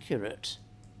more accurate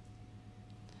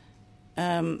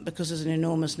because there's an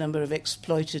enormous number of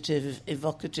exploitative,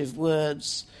 evocative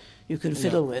words you can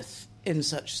fiddle with in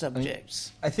such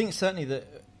subjects. I think certainly that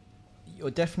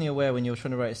you're definitely aware when you're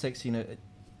trying to write a sex scene,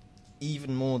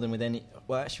 even more than with any...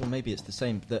 Well, actually, maybe it's the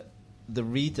same, that the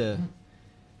reader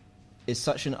is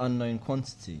such an unknown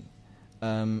quantity,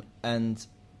 and...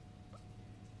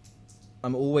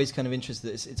 I'm always kind of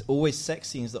interested. It's always sex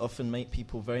scenes that often make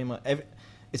people very much...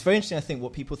 it's very interesting, I think,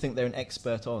 what people think they're an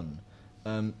expert on.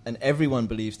 And everyone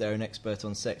believes they're an expert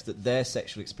on sex, that their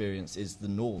sexual experience is the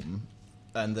norm,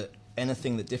 and that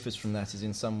anything that differs from that is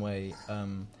in some way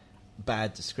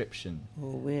bad description.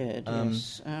 Or weird,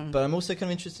 yes. But I'm also kind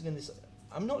of interested in this...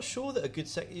 I'm not sure that a good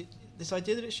sex... This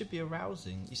idea that it should be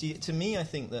arousing. You see, to me, I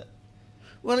think that...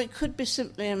 Well, it could be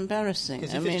simply embarrassing.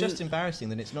 Because if it's just embarrassing,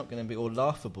 then it's not going to be, or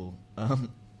laughable.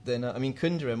 Then,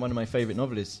 Kundera, one of my favourite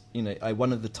novelists,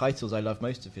 one of the titles I love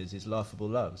most of his is Laughable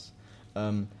Loves.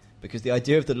 Because the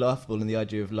idea of the laughable and the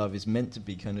idea of love is meant to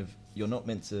be kind of, you're not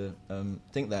meant to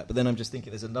think that. But then I'm just thinking,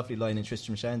 there's a lovely line in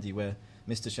Tristram Shandy where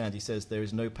Mr. Shandy says, there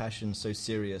is no passion so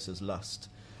serious as lust.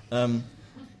 And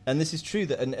this is true,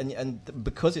 that and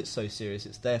because it's so serious,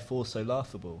 it's therefore so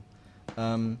laughable.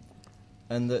 And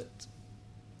that...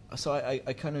 So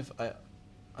I kind of... I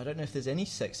don't know if there's any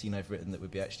sex scene I've written that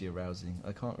would be actually arousing.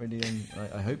 I can't really...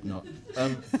 I hope not.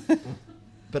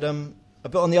 But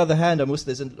on the other hand, I'm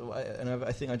also...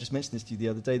 I think I just mentioned this to you the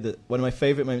other day, that one of my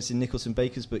favourite moments in Nicholson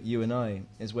Baker's book, You and I,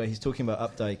 is where he's talking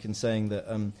about Updike and saying that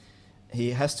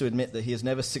he has to admit that he has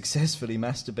never successfully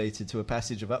masturbated to a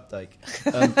passage of Updike.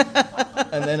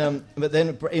 But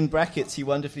then in brackets he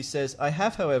wonderfully says, I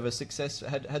have, however,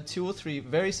 had 2 or 3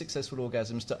 very successful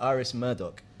orgasms to Iris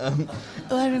Murdoch.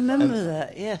 I remember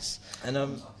that, yes. And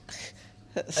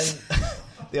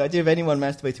the idea of anyone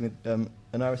masturbating with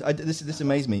an Iris... This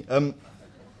amazed me.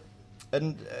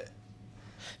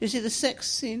 You see, the sex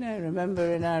scene I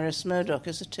remember in Iris Murdoch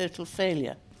is a total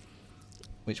failure.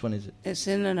 Which one is it? It's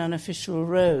in An Unofficial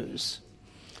Rose.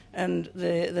 And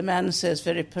the man says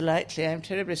very politely, I'm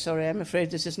terribly sorry, I'm afraid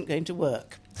this isn't going to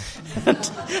work. and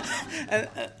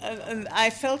I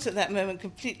felt at that moment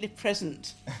completely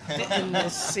present in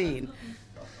this scene.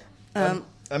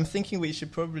 I'm thinking we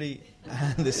should probably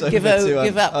hand this over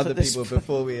to other people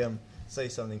before we say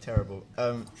something terrible.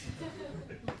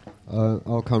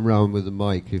 I'll come round with the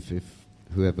mic if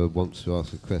whoever wants to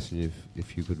ask a question,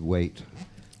 if you could wait.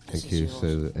 Thank you,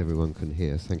 so that everyone can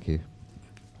hear. Thank you.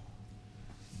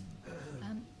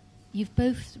 You've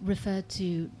both referred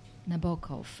to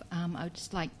Nabokov. I would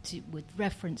just like to, with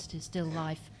reference to Still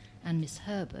Life and Miss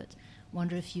Herbert,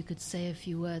 wonder if you could say a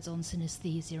few words on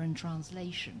synesthesia and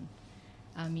translation.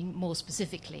 I mean, more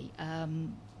specifically,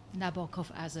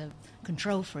 Nabokov as a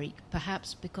control freak,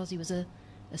 perhaps because he was a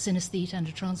synesthete and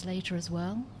a translator as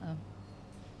well.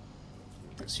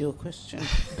 That's your question.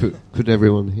 Could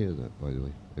everyone hear that, by the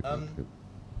way? Okay,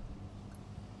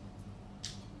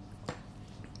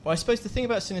 well, I suppose the thing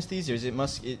about synesthesia is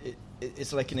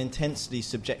it's like an intensely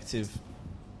subjective...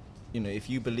 if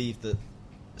you believe that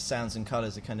sounds and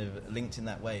colours are kind of linked in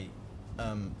that way,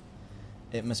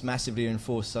 it must massively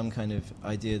enforce some kind of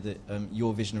idea that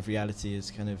your vision of reality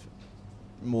is kind of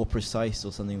more precise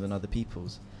or something than other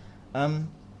people's.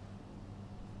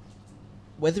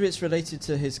 Whether it's related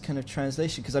to his kind of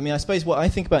translation, because I suppose what I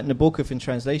think about Nabokov in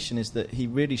translation is that he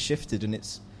really shifted, and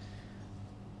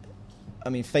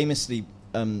famously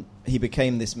he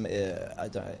became this.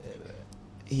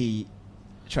 He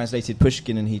translated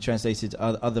Pushkin and he translated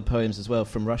other poems as well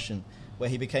from Russian, where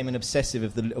he became an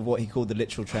obsessive of what he called the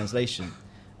literal translation,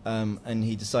 and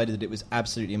he decided that it was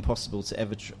absolutely impossible to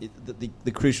ever.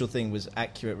 The crucial thing was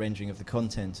accurate rendering of the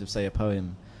content of, say, a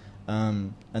poem.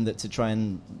 And that to try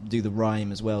and do the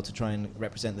rhyme as well, to try and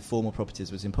represent the formal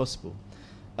properties, was impossible.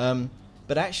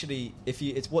 But actually,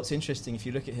 it's what's interesting if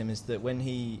you look at him is that when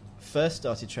he first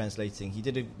started translating, he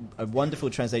did a wonderful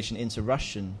translation into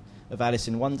Russian of Alice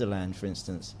in Wonderland, for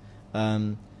instance,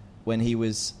 when he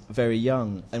was very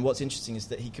young. And what's interesting is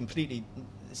that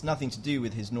it's nothing to do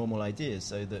with his normal ideas,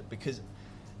 so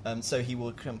he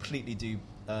will completely do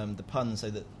the pun, so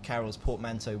that Carol's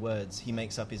portmanteau words, he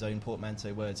makes up his own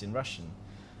portmanteau words in Russian,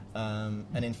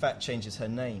 and in fact changes her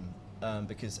name,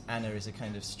 because Anna is a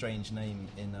kind of strange name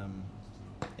in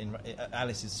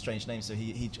Alice is a strange name, so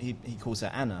he calls her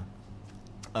Anna,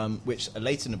 which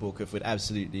later Nabokov would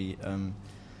absolutely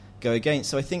go against.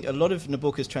 So I think a lot of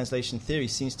Nabokov's translation theory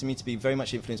seems to me to be very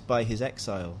much influenced by his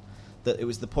exile, that it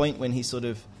was the point when he sort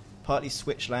of partly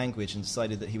switched language and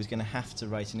decided that he was going to have to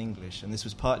write in English, and this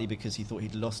was partly because he thought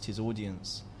he'd lost his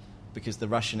audience, because the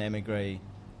Russian émigré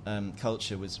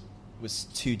culture was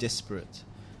too disparate.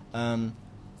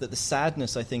 That the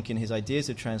sadness, I think, in his ideas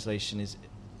of translation is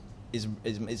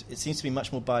it seems to be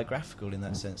much more biographical in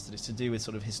that sense, that it's to do with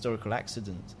sort of historical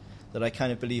accident. That I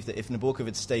kind of believe that if Nabokov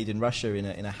had stayed in Russia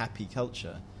in a happy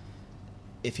culture,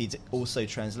 if he'd also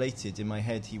translated, in my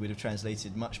head he would have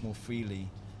translated much more freely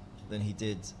than he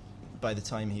did by the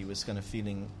time he was kind of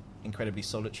feeling incredibly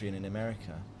solitary and in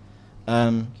America.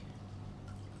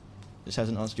 This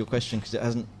hasn't answered your question because it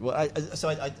hasn't. Well,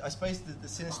 I suppose the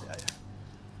sinister.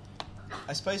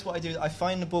 I suppose what I do, I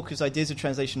find Nabokov's ideas of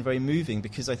translation very moving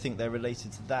because I think they're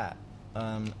related to that,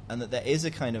 and that there is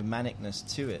a kind of manicness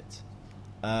to it,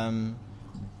 and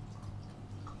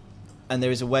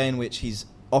there is a way in which he's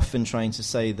often trying to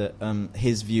say that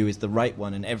his view is the right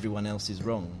one and everyone else is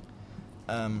wrong.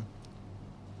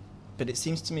 But it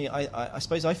seems to me, I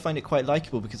suppose I find it quite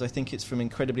likeable because I think it's from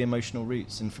incredibly emotional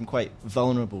roots and from quite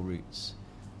vulnerable roots.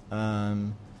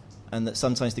 And that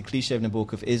sometimes the cliché of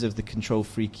Nabokov is of the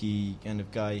control-freaky kind of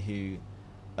guy who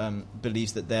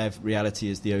believes that their reality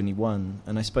is the only one.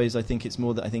 And I suppose I think it's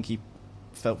more that I think he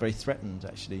felt very threatened,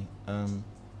 actually.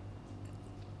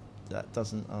 That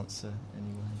doesn't answer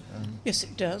anyway. Yes,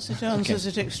 it does. It answers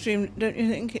it extremely... Don't you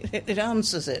think it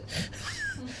answers it?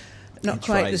 Not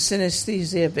quite the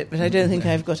synesthesia bit, but I don't think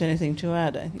I've got anything to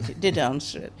add. I think it did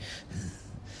answer it.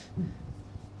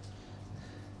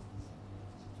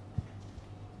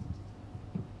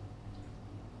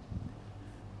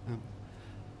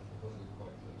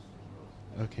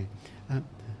 Okay.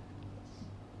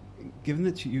 Given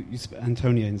that you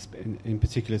Antonia in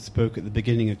particular, spoke at the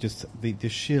beginning of just the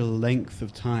sheer length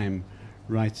of time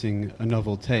writing a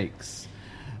novel takes,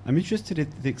 I'm interested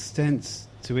in the extent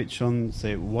to which, on,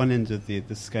 say, one end of the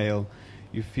scale,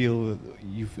 you feel,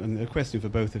 and a question for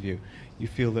both of you, you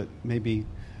feel that maybe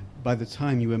by the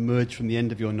time you emerge from the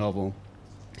end of your novel,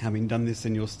 having done this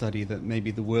in your study, that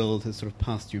maybe the world has sort of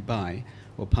passed you by,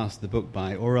 or passed the book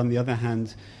by, or on the other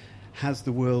hand, has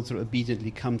the world sort of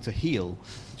obediently come to heel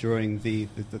during the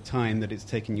time that it's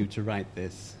taken you to write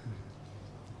this?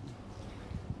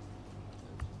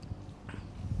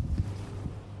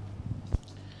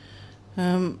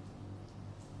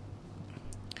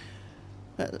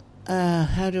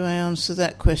 How do I answer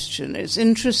that question? It's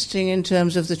interesting in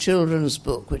terms of the children's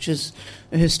book, which is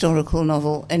a historical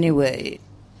novel anyway,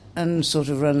 and sort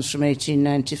of runs from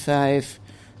 1895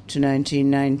 to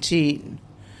 1919.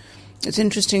 It's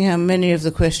interesting how many of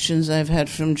the questions I've had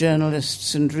from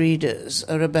journalists and readers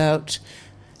are about,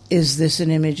 is this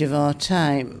an image of our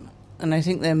time? And I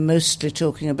think they're mostly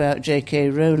talking about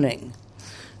J.K. Rowling.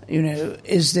 You know,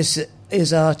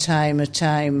 is our time a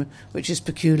time which is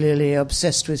peculiarly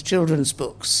obsessed with children's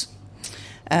books?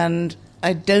 And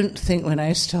I don't think when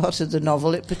I started the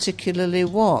novel it particularly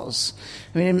was.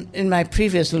 I mean, in my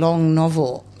previous long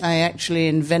novel, I actually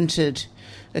invented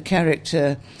a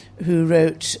character who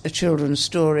wrote a children's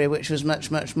story which was much,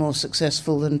 much more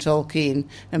successful than Tolkien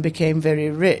and became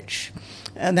very rich.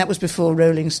 And that was before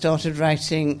Rowling started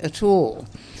writing at all.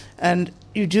 And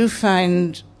you do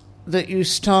find that you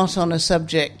start on a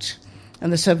subject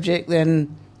and the subject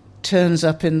then turns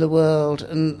up in the world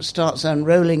and starts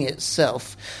unrolling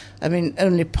itself. I mean,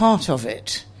 only part of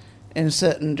it in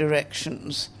certain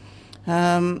directions.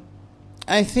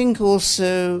 I think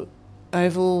also I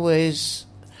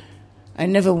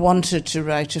never wanted to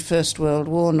write a First World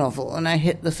War novel, and I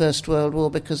hit the First World War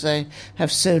because I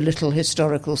have so little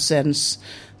historical sense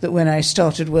that when I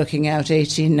started working out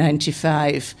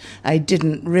 1895, I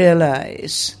didn't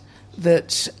realise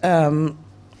that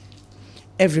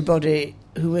everybody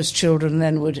who was children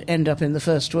then would end up in the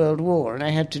First World War, and I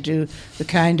had to do the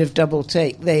kind of double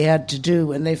take they had to do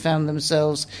when they found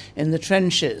themselves in the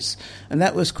trenches. And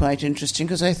that was quite interesting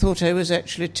because I thought I was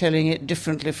actually telling it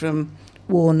differently from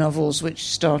war novels which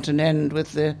start and end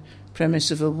with the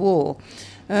premise of a war.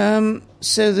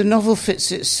 So the novel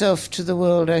fits itself to the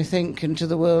world, I think, and to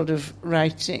the world of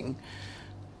writing.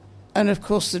 And of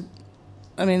course,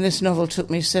 this novel took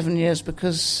me 7 years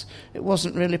because it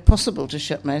wasn't really possible to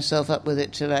shut myself up with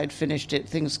it till I'd finished it.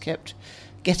 Things kept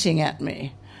getting at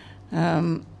me.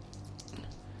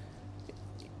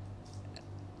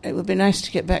 It would be nice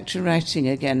to get back to writing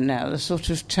again now. The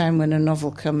sort of time when a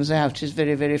novel comes out is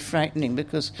very, very frightening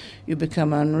because you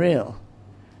become unreal,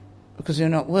 because you're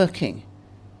not working.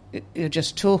 You're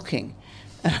just talking.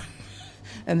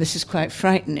 And this is quite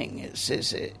frightening.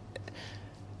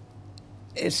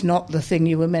 It's not the thing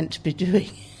you were meant to be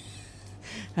doing.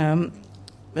 But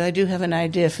I do have an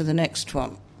idea for the next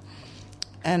one,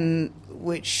 and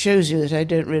which shows you that I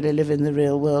don't really live in the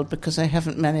real world because I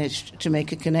haven't managed to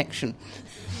make a connection.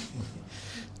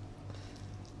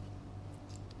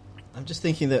 I'm just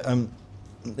thinking that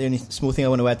the only small thing I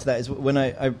want to add to that is when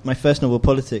my first novel,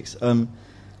 Politics, and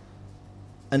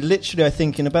literally I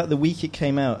think in about the week it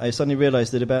came out, I suddenly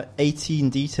realised that about 18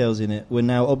 details in it were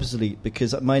now obsolete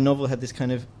because my novel had this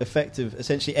kind of effect of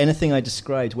essentially anything I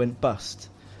described went bust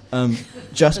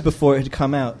just before it had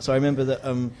come out. So I remember that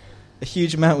a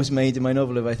huge amount was made in my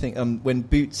novel of, I think, when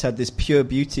Boots had this pure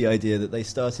beauty idea that they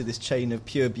started this chain of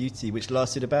pure beauty which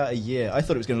lasted about a year. I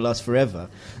thought it was going to last forever.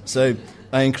 So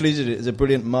I included it as a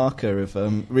brilliant marker of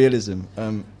realism.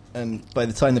 And by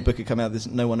the time the book had come out,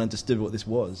 no one understood what this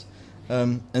was.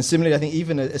 And similarly, I think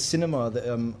even a cinema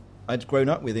that I'd grown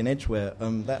up with in Edgware,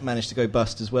 that managed to go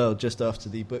bust as well just after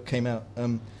the book came out.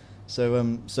 So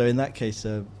in that case,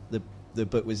 the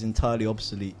book was entirely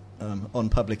obsolete on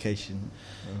publication.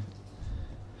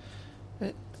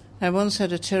 I once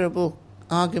had a terrible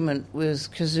argument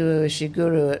with Kazuo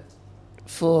Ishiguro at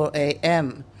 4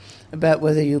 a.m. about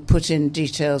whether you put in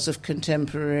details of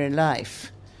contemporary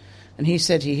life. And he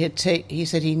said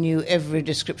he knew every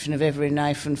description of every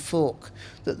knife and fork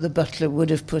that the butler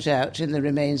would have put out in the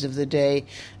remains of the day,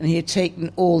 and he had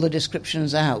taken all the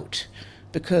descriptions out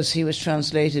because he was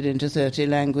translated into 30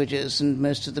 languages and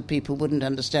most of the people wouldn't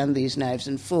understand these knives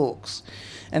and forks.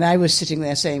 And I was sitting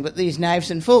there saying, but these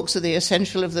knives and forks are the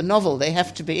essential of the novel. They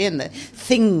have to be in. The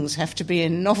things have to be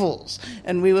in novels.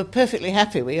 And we were perfectly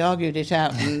happy. We argued it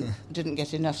out and didn't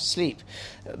get enough sleep.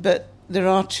 But there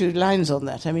are 2 lines on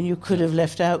that. I mean, you could have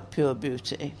left out pure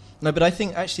beauty. No, but I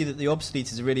think actually that the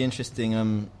obsolete is a really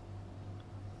interesting...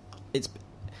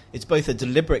 It's both a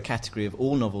deliberate category of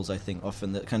all novels, I think,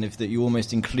 often, that you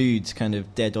almost include kind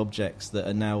of dead objects that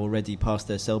are now already past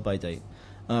their sell-by date.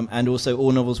 And also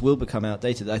all novels will become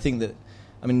outdated. I think that,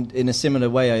 I mean, in a similar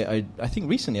way, I think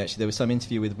recently, actually, there was some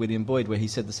interview with William Boyd where he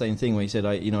said the same thing, where he said,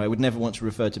 I would never want to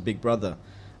refer to Big Brother.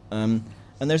 And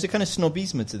there's a kind of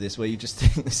snobisme to this, where you just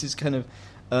think this is kind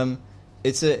of...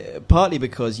 it's partly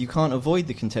because you can't avoid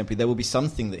the contemporary. There will be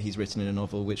something that he's written in a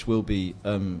novel which will be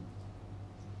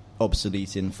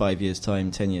obsolete in 5 years'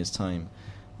 time, 10 years' time.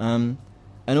 And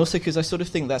also because I sort of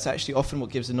think that's actually often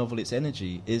what gives a novel its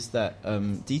energy, is that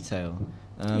detail.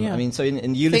 I mean, so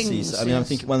in Ulysses, I'm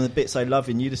thinking one of the bits I love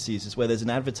in Ulysses is where there's an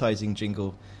advertising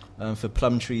jingle for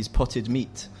Plumtree's potted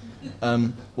meat.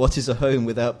 What is a home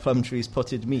without Plumtree's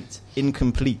potted meat?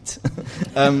 Incomplete.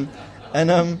 And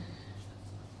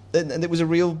it was a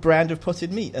real brand of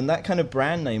potted meat. And that kind of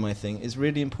brand name, I think, is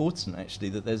really important, actually,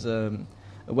 that there's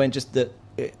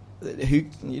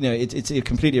it's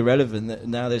completely irrelevant that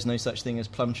now there's no such thing as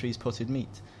Plumtree's potted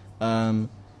meat.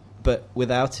 But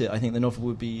without it, I think the novel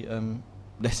would be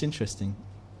less interesting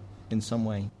in some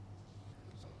way.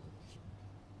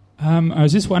 I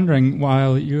was just wondering,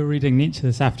 while you were reading Nietzsche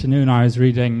this afternoon, I was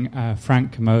reading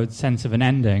Frank Kermode's Sense of an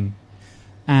Ending,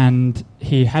 and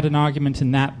he had an argument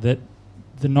in that the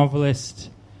novelist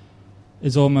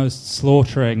is almost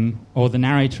slaughtering, or the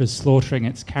narrator is slaughtering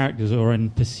its characters or in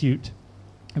pursuit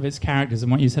of its characters.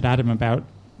 And what you said, Adam, about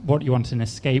what you want in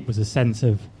escape was a sense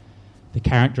of the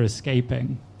character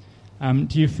escaping.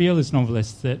 Do you feel as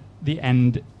novelists that the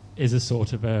end is a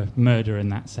sort of a murder in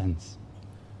that sense?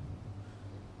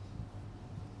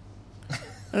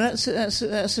 Well,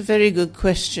 that's a very good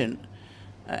question.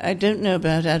 I don't know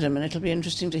about Adam, and it'll be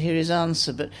interesting to hear his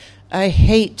answer, but I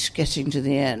hate getting to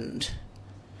the end.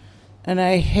 And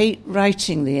I hate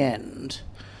writing the end.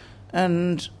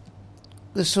 And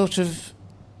there's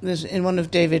in one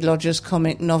of David Lodge's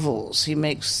comic novels, he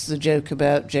makes the joke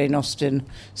about Jane Austen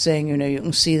saying, you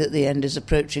can see that the end is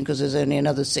approaching because there's only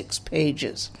another 6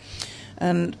 pages.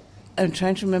 And I'm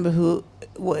trying to remember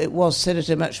what it was, said it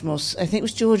a much more... I think it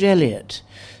was George Eliot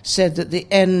said that the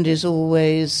end is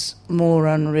always more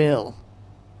unreal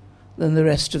than the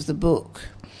rest of the book.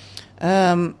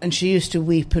 And she used to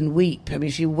weep and weep. I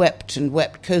mean, she wept and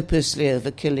wept copiously over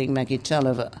killing Maggie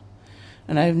Tulliver.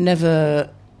 And I've never,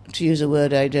 to use a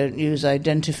word I don't use,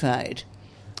 identified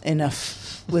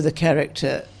enough with a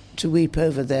character to weep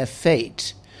over their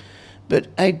fate. But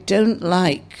I don't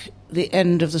like the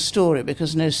end of the story,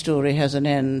 because no story has an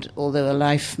end, although a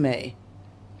life may.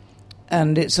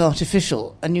 And it's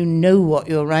artificial, and you know what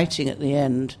you're writing at the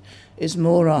end is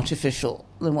more artificial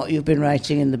than what you've been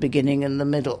writing in the beginning and the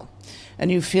middle. And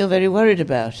you feel very worried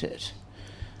about it.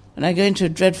 And I go into a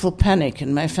dreadful panic,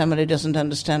 and my family doesn't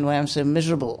understand why I'm so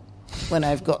miserable when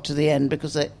I've got to the end,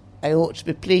 because I ought to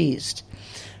be pleased.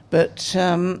 But,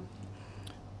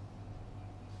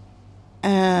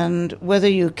 and whether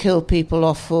you kill people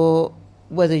off or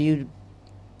whether you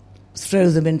throw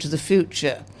them into the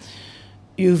future,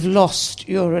 you've lost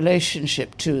your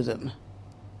relationship to them.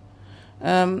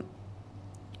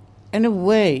 In a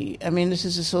way, I mean, this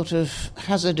is a sort of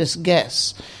hazardous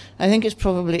guess. I think it's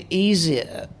probably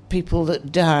easier people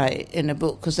that die in a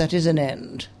book, because that is an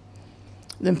end,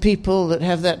 than people that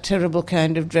have that terrible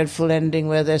kind of dreadful ending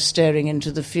where they're staring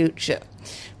into the future,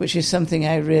 which is something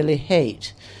I really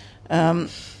hate.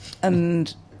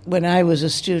 And when I was a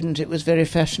student, it was very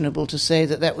fashionable to say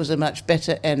that that was a much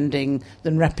better ending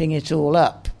than wrapping it all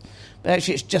up. But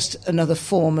actually, it's just another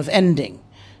form of ending.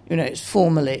 You know, it's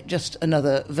formally just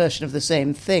another version of the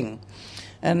same thing.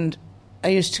 And I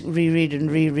used to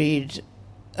reread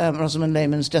Rosamund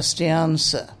Lehmann's Dusty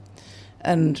Answer.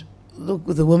 And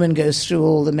the woman goes through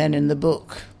all the men in the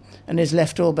book and is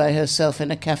left all by herself in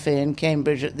a cafe in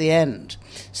Cambridge at the end,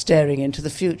 staring into the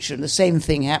future. And the same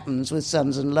thing happens with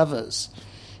Sons and Lovers.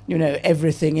 You know,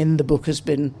 everything in the book has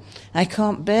been... I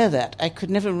can't bear that. I could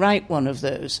never write one of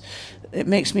those. It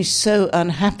makes me so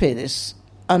unhappy, this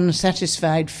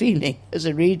unsatisfied feeling as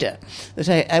a reader, that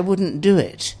I wouldn't do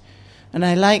it. And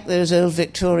I like those old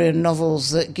Victorian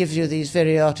novels that give you these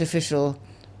very artificial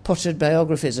potted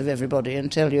biographies of everybody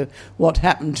and tell you what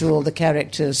happened to all the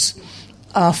characters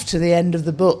after the end of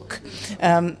the book,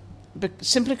 but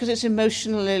simply because it's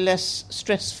emotionally less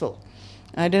stressful.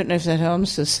 I don't know if that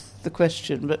answers the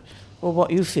question, but or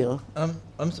what you feel. I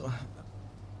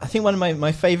think one of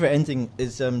my favourite ending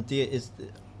is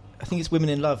I think it's Women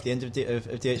in Love, the end of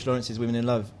D.H. Lawrence's Women in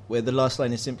Love, where the last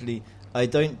line is simply, "I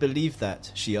don't believe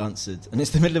that," she answered. And it's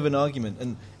the middle of an argument,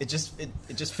 and it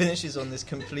just finishes on this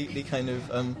completely kind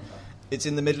of... it's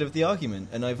in the middle of the argument,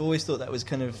 and I've always thought that was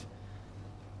kind of...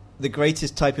 The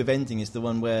greatest type of ending is the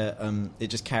one where it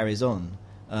just carries on.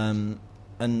 And,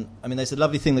 I mean, there's a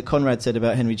lovely thing that Conrad said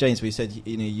about Henry James, where he said,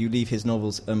 you know, you leave his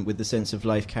novels with the sense of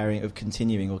life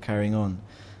continuing or carrying on.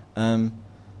 And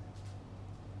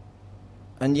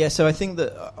yeah, so I think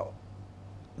that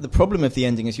the problem of the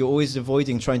ending is you're always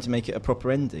avoiding trying to make it a proper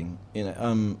ending, you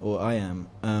know, or I am.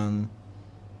 And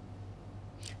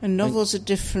novels are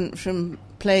different from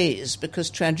plays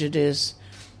because tragedies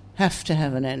have to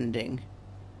have an ending.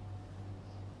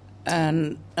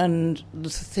 And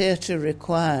the theatre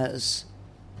requires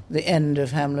the end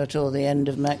of Hamlet or the end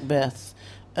of Macbeth,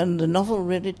 and the novel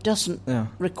really doesn't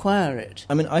require it.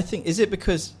 I mean, I think, is it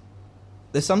because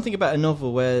there's something about a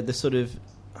novel where the sort of...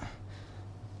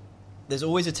 There's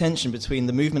always a tension between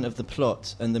the movement of the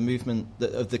plot and the movement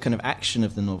of the kind of action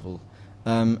of the novel,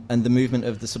 and the movement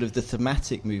of the sort of the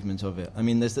thematic movement of it. I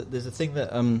mean, there's a thing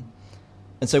that... and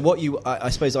so what I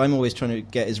suppose I'm always trying to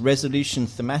get is resolution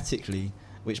thematically,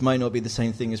 which might not be the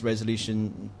same thing as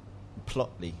resolution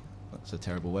plotly. That's a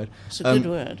terrible word. It's a good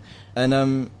word. And,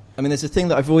 I mean, there's a thing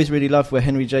that I've always really loved where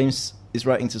Henry James is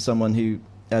writing to someone who,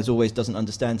 as always, doesn't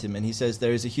understand him, and he says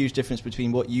there is a huge difference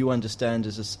between what you understand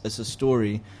as a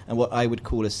story and what I would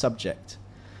call a subject.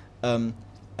 And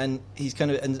he's kind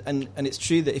of... And it's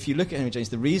true that if you look at Henry James,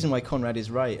 the reason why Conrad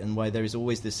is right and why there is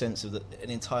always this sense of that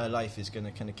an entire life is going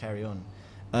to kind of carry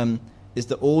on, is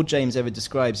that all James ever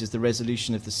describes is the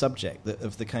resolution of the subject,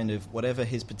 of the kind of whatever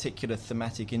his particular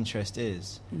thematic interest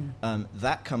is.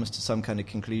 That comes to some kind of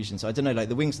conclusion. So I don't know, like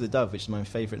The Wings of the Dove, which is my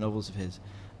favourite novels of his,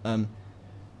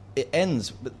 it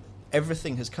ends, but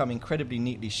everything has come incredibly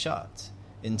neatly shut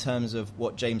in terms of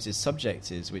what James's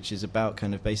subject is, which is about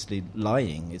kind of basically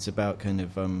lying. It's about kind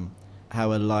of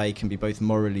how a lie can be both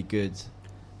morally good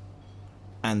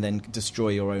and then destroy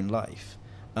your own life.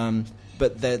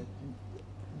 But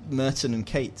Merton and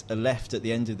Kate are left at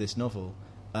the end of this novel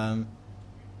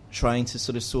trying to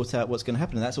sort of sort out what's going to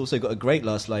happen. And that's also got a great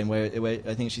last line where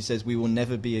I think she says, "We will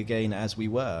never be again as we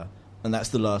were." And that's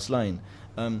the last line.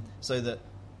 So that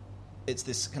it's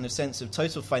this kind of sense of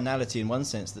total finality in one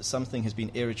sense, that something has been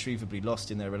irretrievably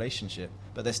lost in their relationship,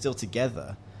 but they're still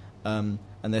together, and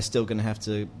they're still going to have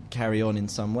to carry on in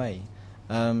some way.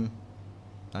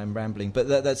 I'm rambling, but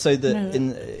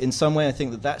in some way I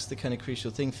think that's the kind of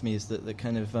crucial thing for me, is that the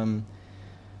kind of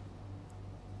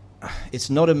it's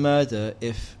not a murder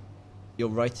if you're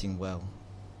writing well.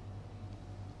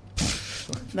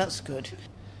 That's good.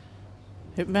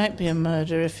 It might be a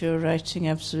murder if you're writing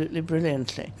absolutely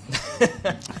brilliantly.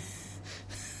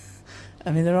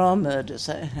 I mean, there are murders.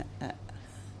 I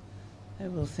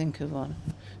will think of one.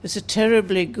 There's a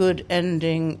terribly good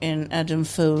ending in Adam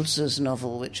Foles's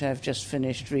novel, which I've just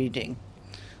finished reading.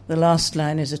 The last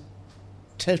line is a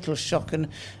total shock, and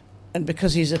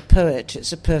because he's a poet,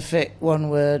 it's a perfect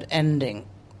one-word ending.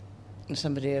 And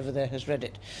somebody over there has read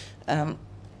it.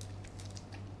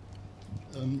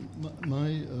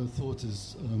 My thought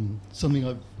is something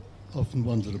I've often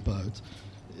wondered about,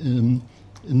 in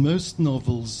most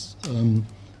novels, the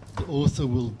author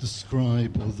will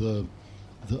describe, or the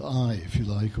I, if you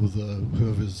like, or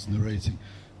whoever's narrating,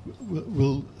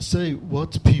 will say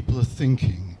what people are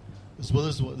thinking, as well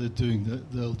as what they're doing.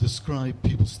 They'll describe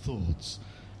people's thoughts,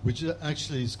 which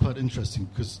actually is quite interesting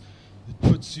because it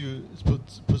puts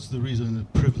the reader in a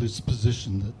privileged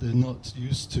position that they're not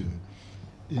used to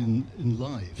in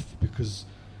life, because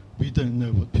we don't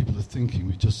know what people are thinking.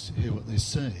 We just hear what they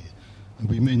say, and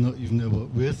we may not even know what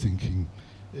we're thinking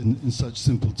in such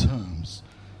simple terms.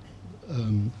 What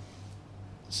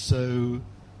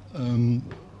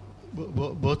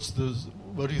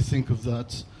do you think of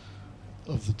that,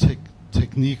 of the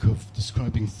technique of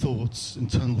describing thoughts,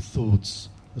 internal thoughts,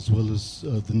 as well as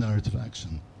the narrative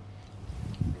action?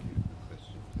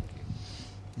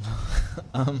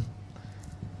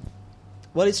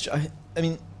 Well, it's I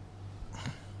mean,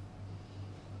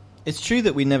 it's true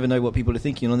that we never know what people are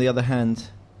thinking. On the other hand,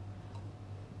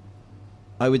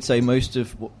 I would say most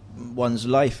of one's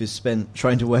life is spent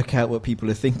trying to work out what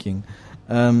people are thinking.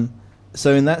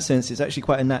 So in that sense, it's actually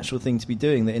quite a natural thing to be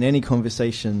doing, that in any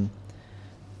conversation,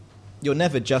 you're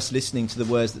never just listening to the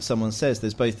words that someone says.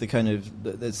 There's both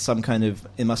there's some kind of,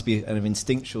 it must be an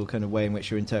instinctual kind of way in which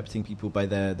you're interpreting people by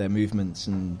their movements,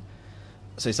 and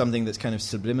so something that's kind of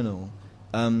subliminal.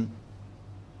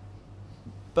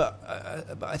 But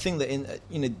I think that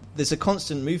there's a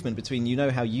constant movement between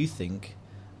how you think,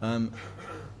 and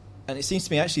it seems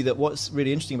to me actually that what's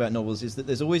really interesting about novels is that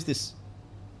there's always this.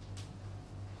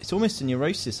 It's almost a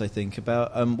neurosis, I think,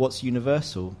 about what's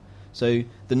universal. So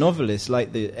the novelist,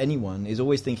 like anyone, is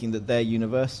always thinking that they're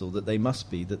universal, that they must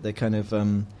be, that they're kind of.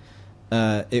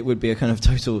 It would be a kind of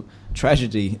total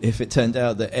tragedy if it turned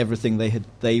out that everything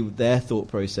their thought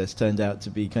process turned out to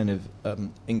be kind of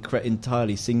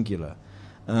entirely singular.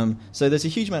 So there's a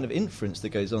huge amount of inference that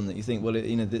goes on, that you think, well,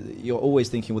 you're always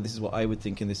thinking, well, this is what I would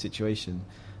think in this situation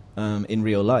in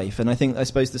real life. And I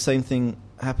suppose the same thing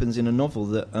happens in a novel.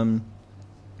 That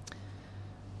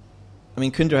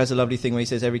Kundera has a lovely thing where he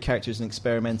says every character is an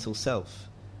experimental self.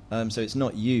 So it's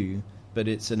not you, but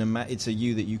it's a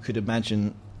you that you could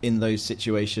imagine in those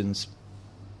situations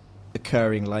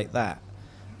occurring like that.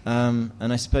 And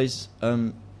I suppose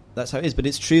that's how it is. But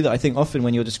it's true that I think often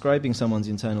when you're describing someone's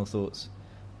internal thoughts,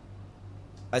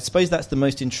 I suppose that's the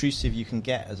most intrusive you can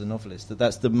get as a novelist.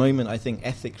 That's the moment, I think,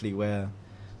 ethically where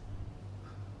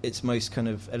it's most kind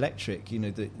of electric.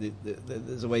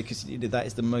 There's a way, because that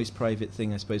is the most private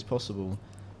thing, I suppose, possible.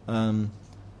 And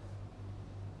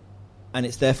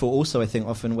it's therefore also, I think,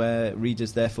 often where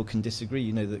readers therefore can disagree.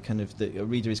 That a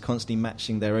reader is constantly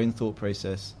matching their own thought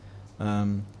process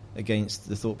against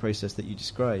the thought process that you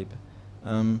describe.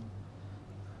 I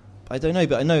don't know,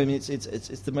 but I know. It's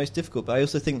the most difficult. But I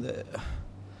also think that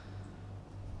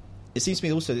it seems to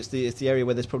me also it's the area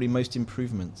where there's probably most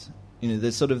improvement.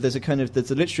 There's a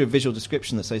literature of visual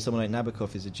description that says someone like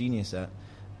Nabokov is a genius at,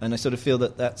 and I sort of feel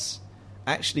that that's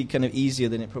actually kind of easier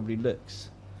than it probably looks.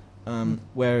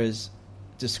 Whereas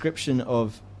description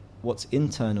of what's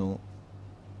internal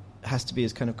has to be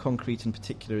as kind of concrete and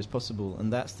particular as possible,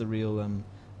 and that's the real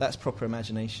that's proper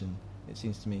imagination, it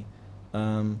seems to me.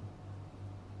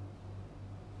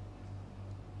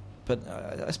 But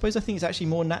I suppose I think it's actually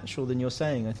more natural than you're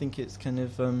saying. I think it's kind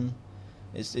of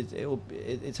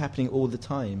it's happening all the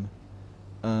time.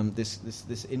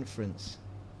 This inference.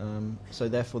 So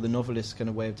therefore, the novelist's kind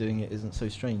of way of doing it isn't so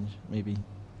strange, maybe.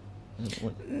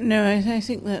 No, I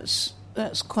think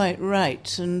that's quite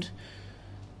right. And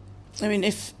I mean,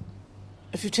 if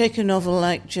you take a novel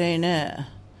like Jane Eyre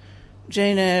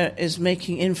is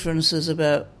making inferences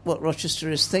about what Rochester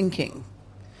is thinking,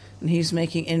 and he's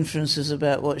making inferences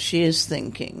about what she is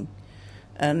thinking.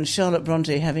 And Charlotte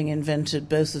Bronte, having invented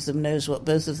both of them, knows what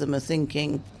both of them are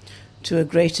thinking to a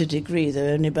greater degree, though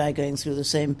only by going through the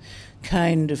same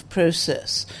kind of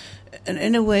process. And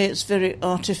in a way, it's very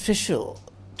artificial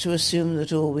to assume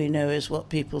that all we know is what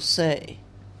people say.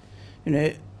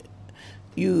 Adam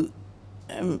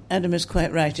is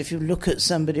quite right. If you look at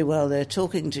somebody while they're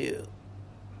talking to you,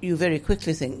 you very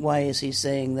quickly think, why is he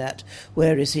saying that?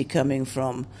 Where is he coming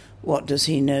from? What does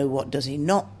he know? What does he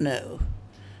not know?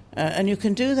 And you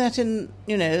can do that in,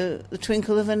 the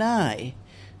twinkle of an eye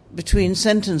between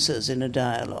sentences in a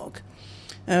dialogue.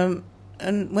 And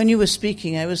when you were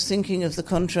speaking, I was thinking of the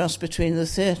contrast between the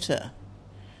theatre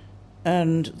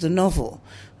and the novel.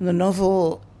 And the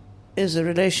novel is a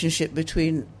relationship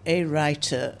between a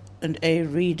writer and a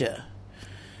reader.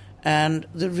 And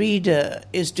the reader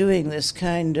is doing this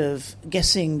kind of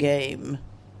guessing game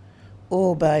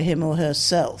all by him or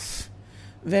herself,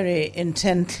 very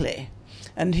intently.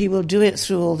 And he will do it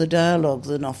through all the dialogue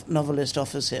the novelist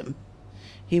offers him.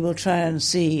 He will try and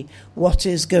see what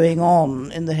is going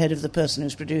on in the head of the person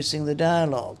who's producing the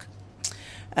dialogue.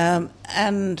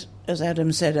 And, as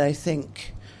Adam said, I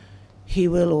think he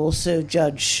will also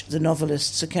judge the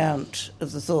novelist's account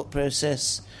of the thought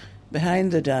process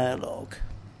behind the dialogue.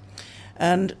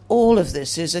 And all of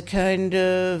this is a kind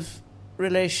of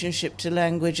relationship to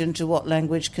language and to what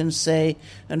language can say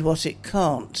and what it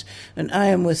can't. And I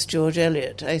am with George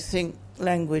Eliot. I think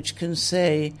language can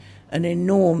say an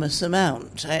enormous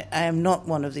amount. I am not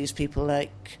one of these people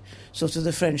like sort of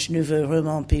the French Nouveau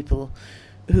Roman people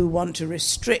who want to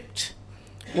restrict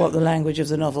what the language of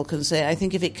the novel can say. I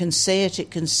think if it can say it, it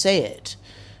can say it.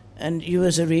 And you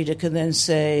as a reader can then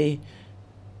say,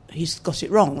 he's got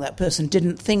it wrong, that person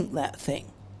didn't think that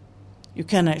thing. You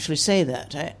can actually say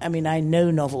that. I mean, I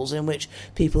know novels in which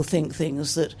people think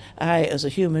things that I, as a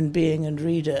human being and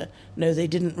reader, know they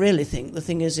didn't really think. The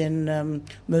thing is in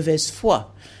mauvaise foi.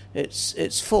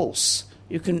 It's false.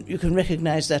 You can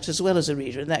recognise that as well as a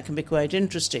reader, and that can be quite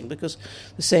interesting because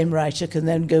the same writer can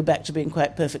then go back to being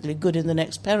quite perfectly good in the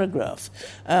next paragraph.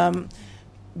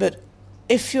 But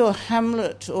if you're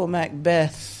Hamlet or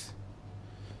Macbeth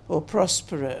or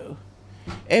Prospero,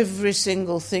 every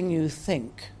single thing you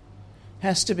think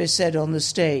has to be said on the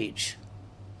stage.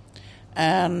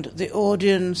 And the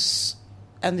audience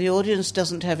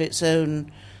doesn't have its own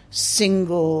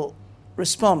single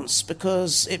response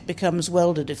because it becomes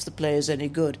welded if the play is any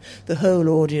good. The whole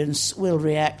audience will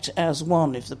react as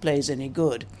one if the play is any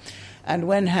good. And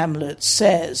when Hamlet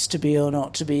says to be or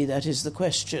not to be, that is the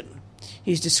question.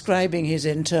 He's describing his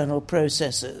internal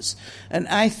processes. And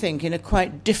I think in a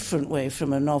quite different way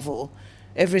from a novel,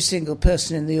 every single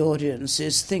person in the audience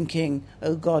is thinking,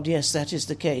 oh God, yes, that is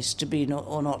the case, to be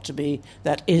or not to be,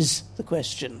 that is the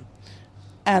question.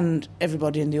 And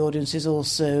everybody in the audience is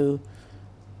also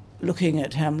looking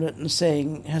at Hamlet and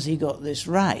saying, has he got this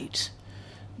right?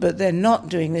 But they're not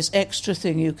doing this extra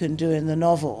thing you can do in the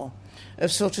novel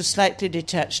of sort of slightly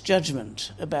detached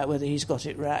judgment about whether he's got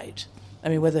it right. I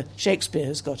mean, whether Shakespeare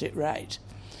has got it right.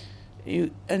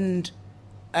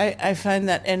 I find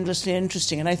that endlessly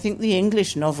interesting. And I think the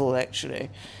English novel,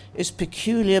 actually, is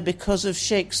peculiar because of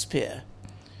Shakespeare.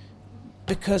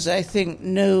 Because I think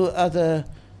no other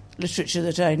literature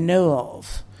that I know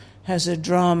of has a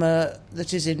drama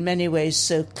that is in many ways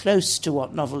so close to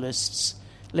what novelists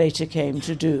later came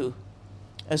to do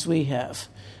as we have.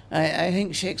 I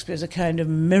think Shakespeare's a kind of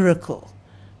miracle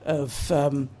of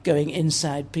going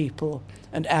inside people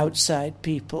and outside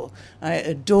people. I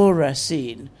adore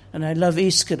Racine and I love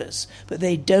Aeschylus, but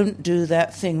they don't do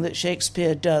that thing that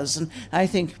Shakespeare does. And I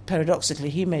think, paradoxically,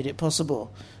 he made it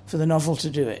possible for the novel to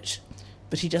do it.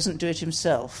 But he doesn't do it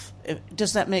himself.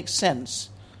 Does that make sense?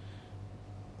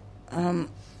 I'm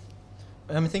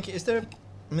thinking,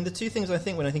 the two things I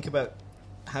think when I think about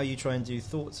how you try and do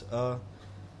thoughts are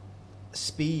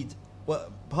speed.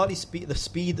 Well, partly the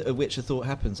speed at which a thought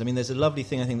happens. I mean, there's a lovely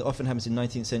thing I think that often happens in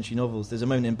 19th century novels. There's a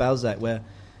moment in Balzac where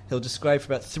he'll describe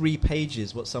for about 3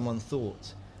 pages what someone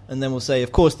thought, and then we'll say,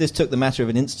 of course, this took the matter of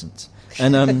an instant.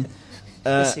 And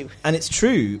and it's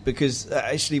true, because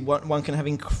actually one can have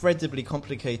incredibly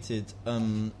complicated,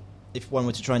 if one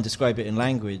were to try and describe it in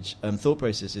language, thought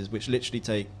processes which literally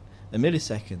take a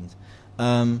millisecond.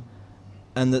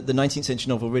 And the 19th century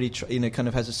novel really kind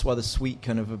of has a rather sweet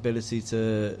kind of ability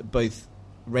to both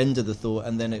render the thought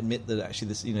and then admit that actually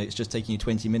this, it's just taking you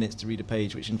 20 minutes to read a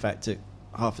page, which in fact took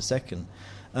half a second.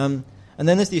 And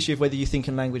then there's the issue of whether you think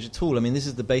in language at all. I mean, this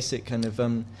is the basic kind of...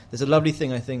 there's a lovely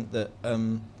thing, I think, that...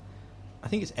 I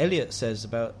think it's Eliot says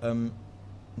about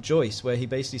Joyce, where he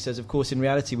basically says, of course, in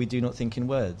reality, we do not think in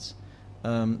words.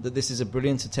 That this is a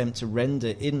brilliant attempt to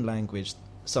render in language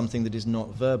something that is not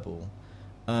verbal.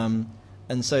 And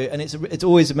it's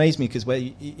always amazed me, because where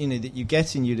that you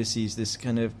get in Ulysses this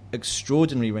kind of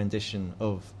extraordinary rendition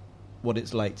of what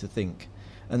it's like to think,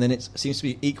 and then it seems to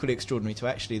be equally extraordinary to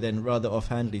actually then rather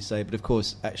offhandedly say, but of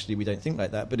course actually we don't think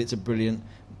like that. But it's a brilliant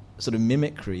sort of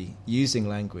mimicry using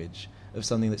language of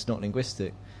something that's not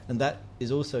linguistic, and that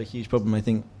is also a huge problem, I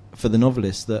think, for the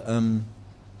novelist. That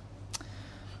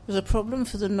there's a problem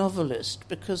for the novelist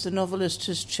because the novelist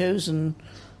has chosen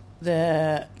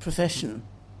their profession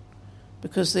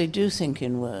because they do think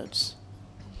in words.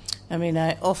 I mean,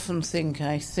 I often think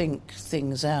I think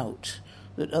things out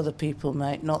that other people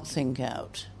might not think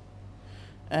out.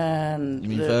 And you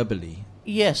mean verbally?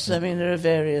 Yes, I mean, there are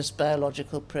various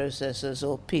biological processes,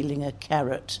 or peeling a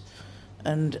carrot,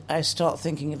 and I start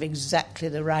thinking of exactly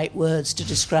the right words to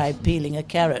describe peeling a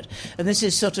carrot. And this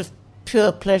is sort of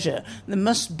pure pleasure. There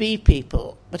must be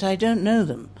people, but I don't know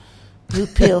them, who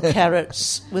peel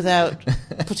carrots without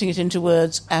putting it into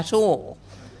words at all.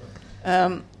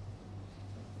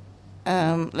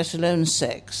 let alone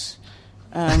sex.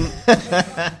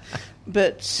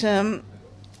 But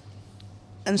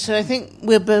and so I think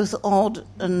we're both odd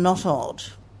and not odd,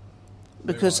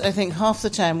 because I think half the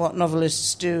time what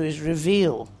novelists do is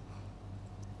reveal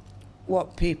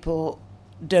what people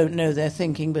don't know they're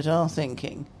thinking but are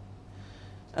thinking.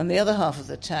 And the other half of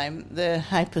the time, they're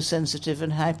hypersensitive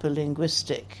and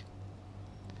hyperlinguistic,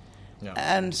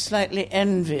 and slightly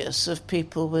envious of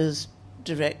people with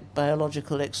direct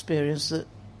biological experience that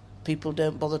people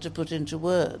don't bother to put into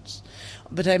words.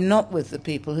 But I'm not with the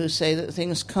people who say that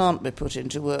things can't be put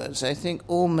into words. I think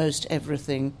almost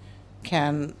everything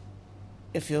can,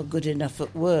 if you're good enough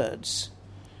at words.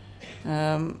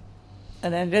 And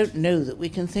I don't know that we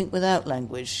can think without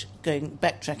language,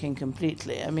 backtracking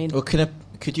completely. I mean... Or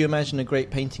could you imagine a great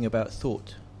painting about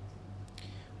thought?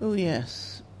 Oh,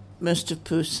 yes. Most of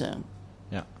Poussin.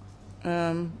 Yeah.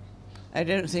 I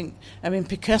don't think... I mean,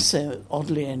 Picasso,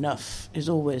 oddly enough, is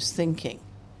always thinking.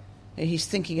 He's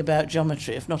thinking about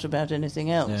geometry, if not about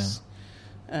anything else.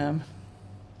 Yeah.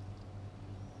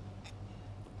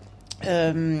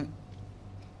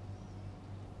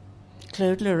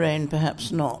 Claude Lorraine,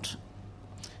 perhaps not.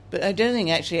 But I don't think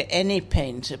actually any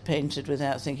painter painted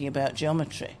without thinking about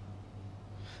geometry.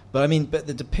 But I mean, but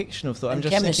the depiction of thought... And I'm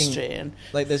just chemistry thinking, and...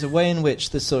 like, there's a way in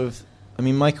which this sort of... I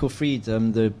mean, Michael Fried,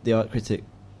 the art critic,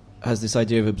 has this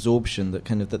idea of absorption, that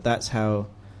kind of that's how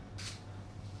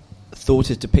thought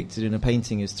is depicted in a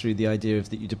painting, is through the idea of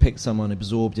that you depict someone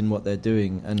absorbed in what they're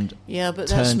doing and yeah, but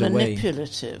turned that's away.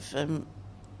 manipulative.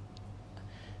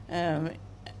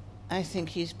 I think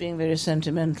he's being very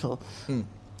sentimental.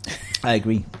 I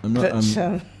agree. I'm not.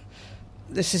 But,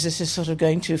 this is sort of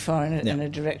going too far in a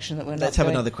direction that we're not. Let's have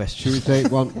another question. Should we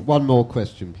take one more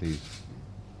question, please?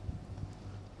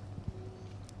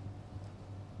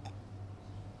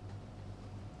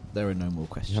 There are no more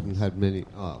questions. You haven't had many.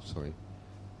 Oh, sorry.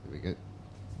 Here we go.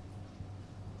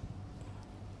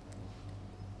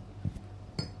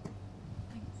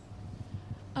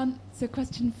 So,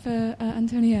 question for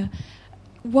Antonia.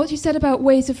 What you said about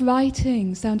ways of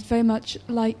writing sounds very much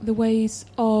like the ways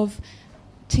of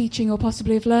teaching or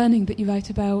possibly of learning that you write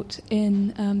about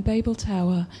in Babel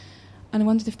Tower. And I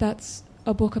wondered if that's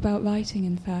a book about writing,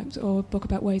 in fact, or a book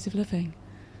about ways of living.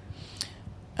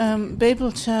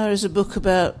 Babel Tower is a book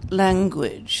about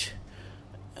language.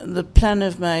 The plan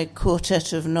of my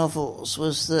quartet of novels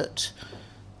was that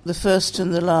the first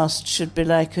and the last should be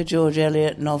like a George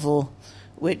Eliot novel,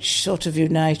 which sort of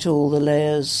unite all the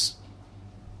layers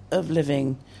of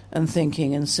living and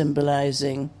thinking and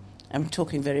symbolizing. I'm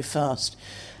talking very fast.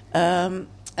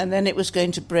 And then it was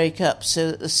going to break up,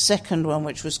 so that the second one,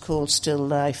 which was called Still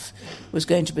Life, was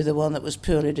going to be the one that was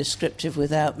purely descriptive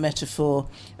without metaphor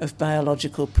of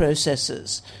biological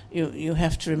processes. You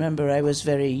have to remember I was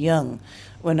very young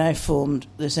when I formed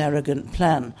this arrogant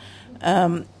plan.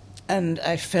 And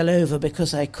I fell over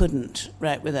because I couldn't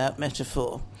write without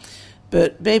metaphor.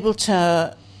 But Babel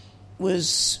Tower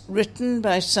was written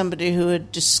by somebody who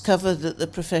had discovered that the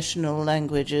professional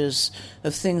languages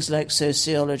of things like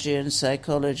sociology and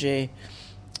psychology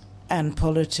and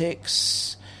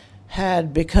politics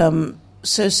had become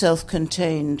so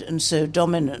self-contained and so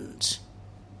dominant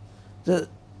that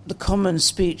the common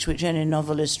speech which any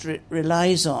novelist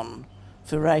relies on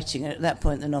for writing, and at that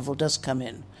point the novel does come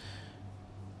in,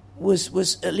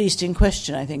 was at least in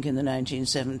question, I think, in the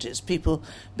 1970s. People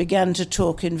began to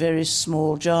talk in very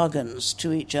small jargons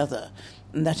to each other,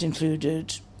 and that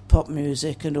included pop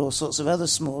music and all sorts of other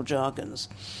small jargons.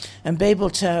 And Babel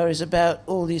Tower is about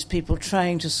all these people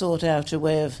trying to sort out a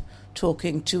way of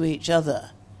talking to each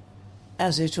other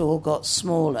as it all got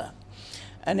smaller.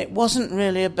 And it wasn't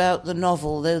really about the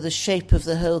novel, though the shape of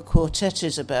the whole quartet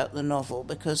is about the novel,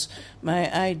 because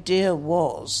my idea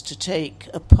was to take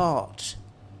apart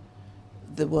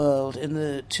the world in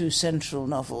the two central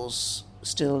novels,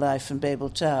 Still Life and Babel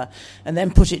Tower, and then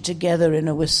put it together in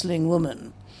A Whistling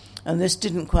Woman. And this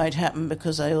didn't quite happen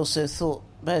because I also thought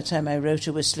by the time I wrote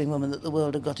A Whistling Woman that the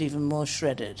world had got even more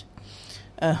shredded.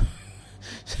 And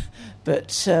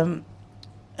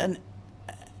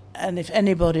if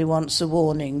anybody wants a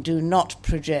warning, do not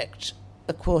project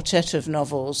a quartet of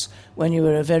novels when you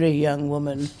were a very young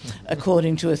woman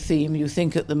according to a theme you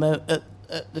think at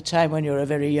the time when you're a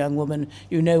very young woman,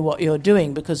 you know what you're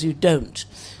doing, because you don't.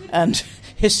 And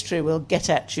history will get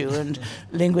at you, and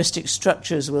linguistic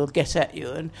structures will get at you.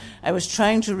 And I was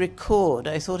trying to record.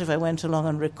 I thought if I went along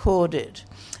and recorded,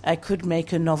 I could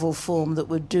make a novel form that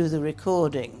would do the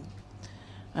recording.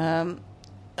 And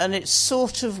it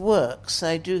sort of works,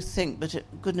 I do think, but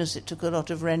goodness, it took a lot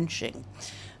of wrenching.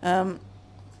 And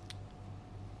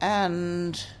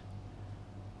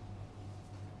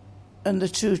And the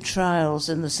two trials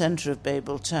in the centre of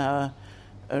Babel Tower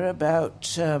are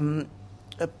about a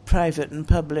private and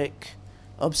public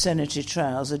obscenity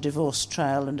trials, a divorce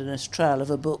trial and a trial of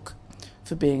a book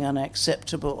for being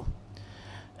unacceptable.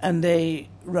 And they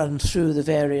run through the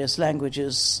various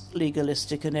languages,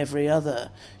 legalistic and every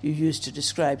other, you use to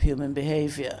describe human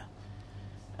behaviour.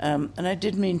 And I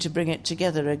did mean to bring it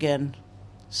together again,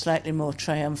 slightly more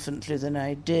triumphantly than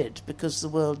I did, because the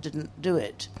world didn't do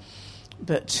it.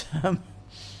 But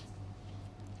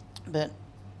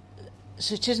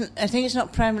so it isn't. I think it's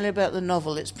not primarily about the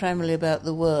novel, it's primarily about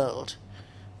the world.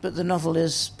 But the novel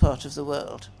is part of the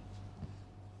world.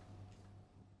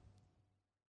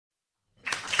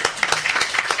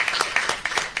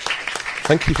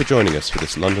 Thank you for joining us for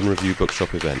this London Review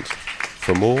Bookshop event.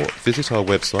 For more, visit our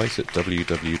website at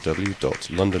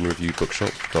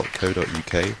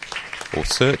www.londonreviewbookshop.co.uk or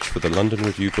search for the London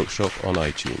Review Bookshop on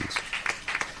iTunes.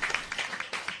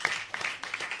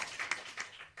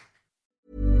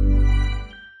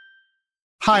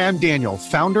 Hi, I'm Daniel,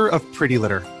 founder of Pretty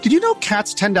Litter. Did you know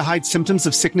cats tend to hide symptoms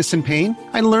of sickness and pain?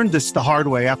 I learned this the hard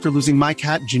way after losing my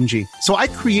cat, Gingy. So I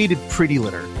created Pretty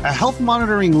Litter, a health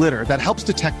monitoring litter that helps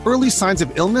detect early signs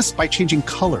of illness by changing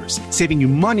colors, saving you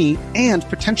money and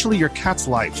potentially your cat's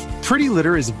life. Pretty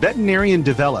Litter is veterinarian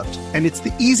developed, and it's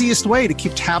the easiest way to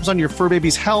keep tabs on your fur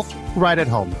baby's health right at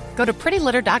home. Go to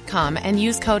prettylitter.com and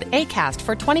use code ACAST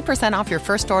for 20% off your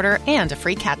first order and a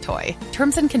free cat toy.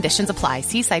 Terms and conditions apply.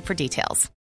 See site for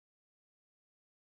details.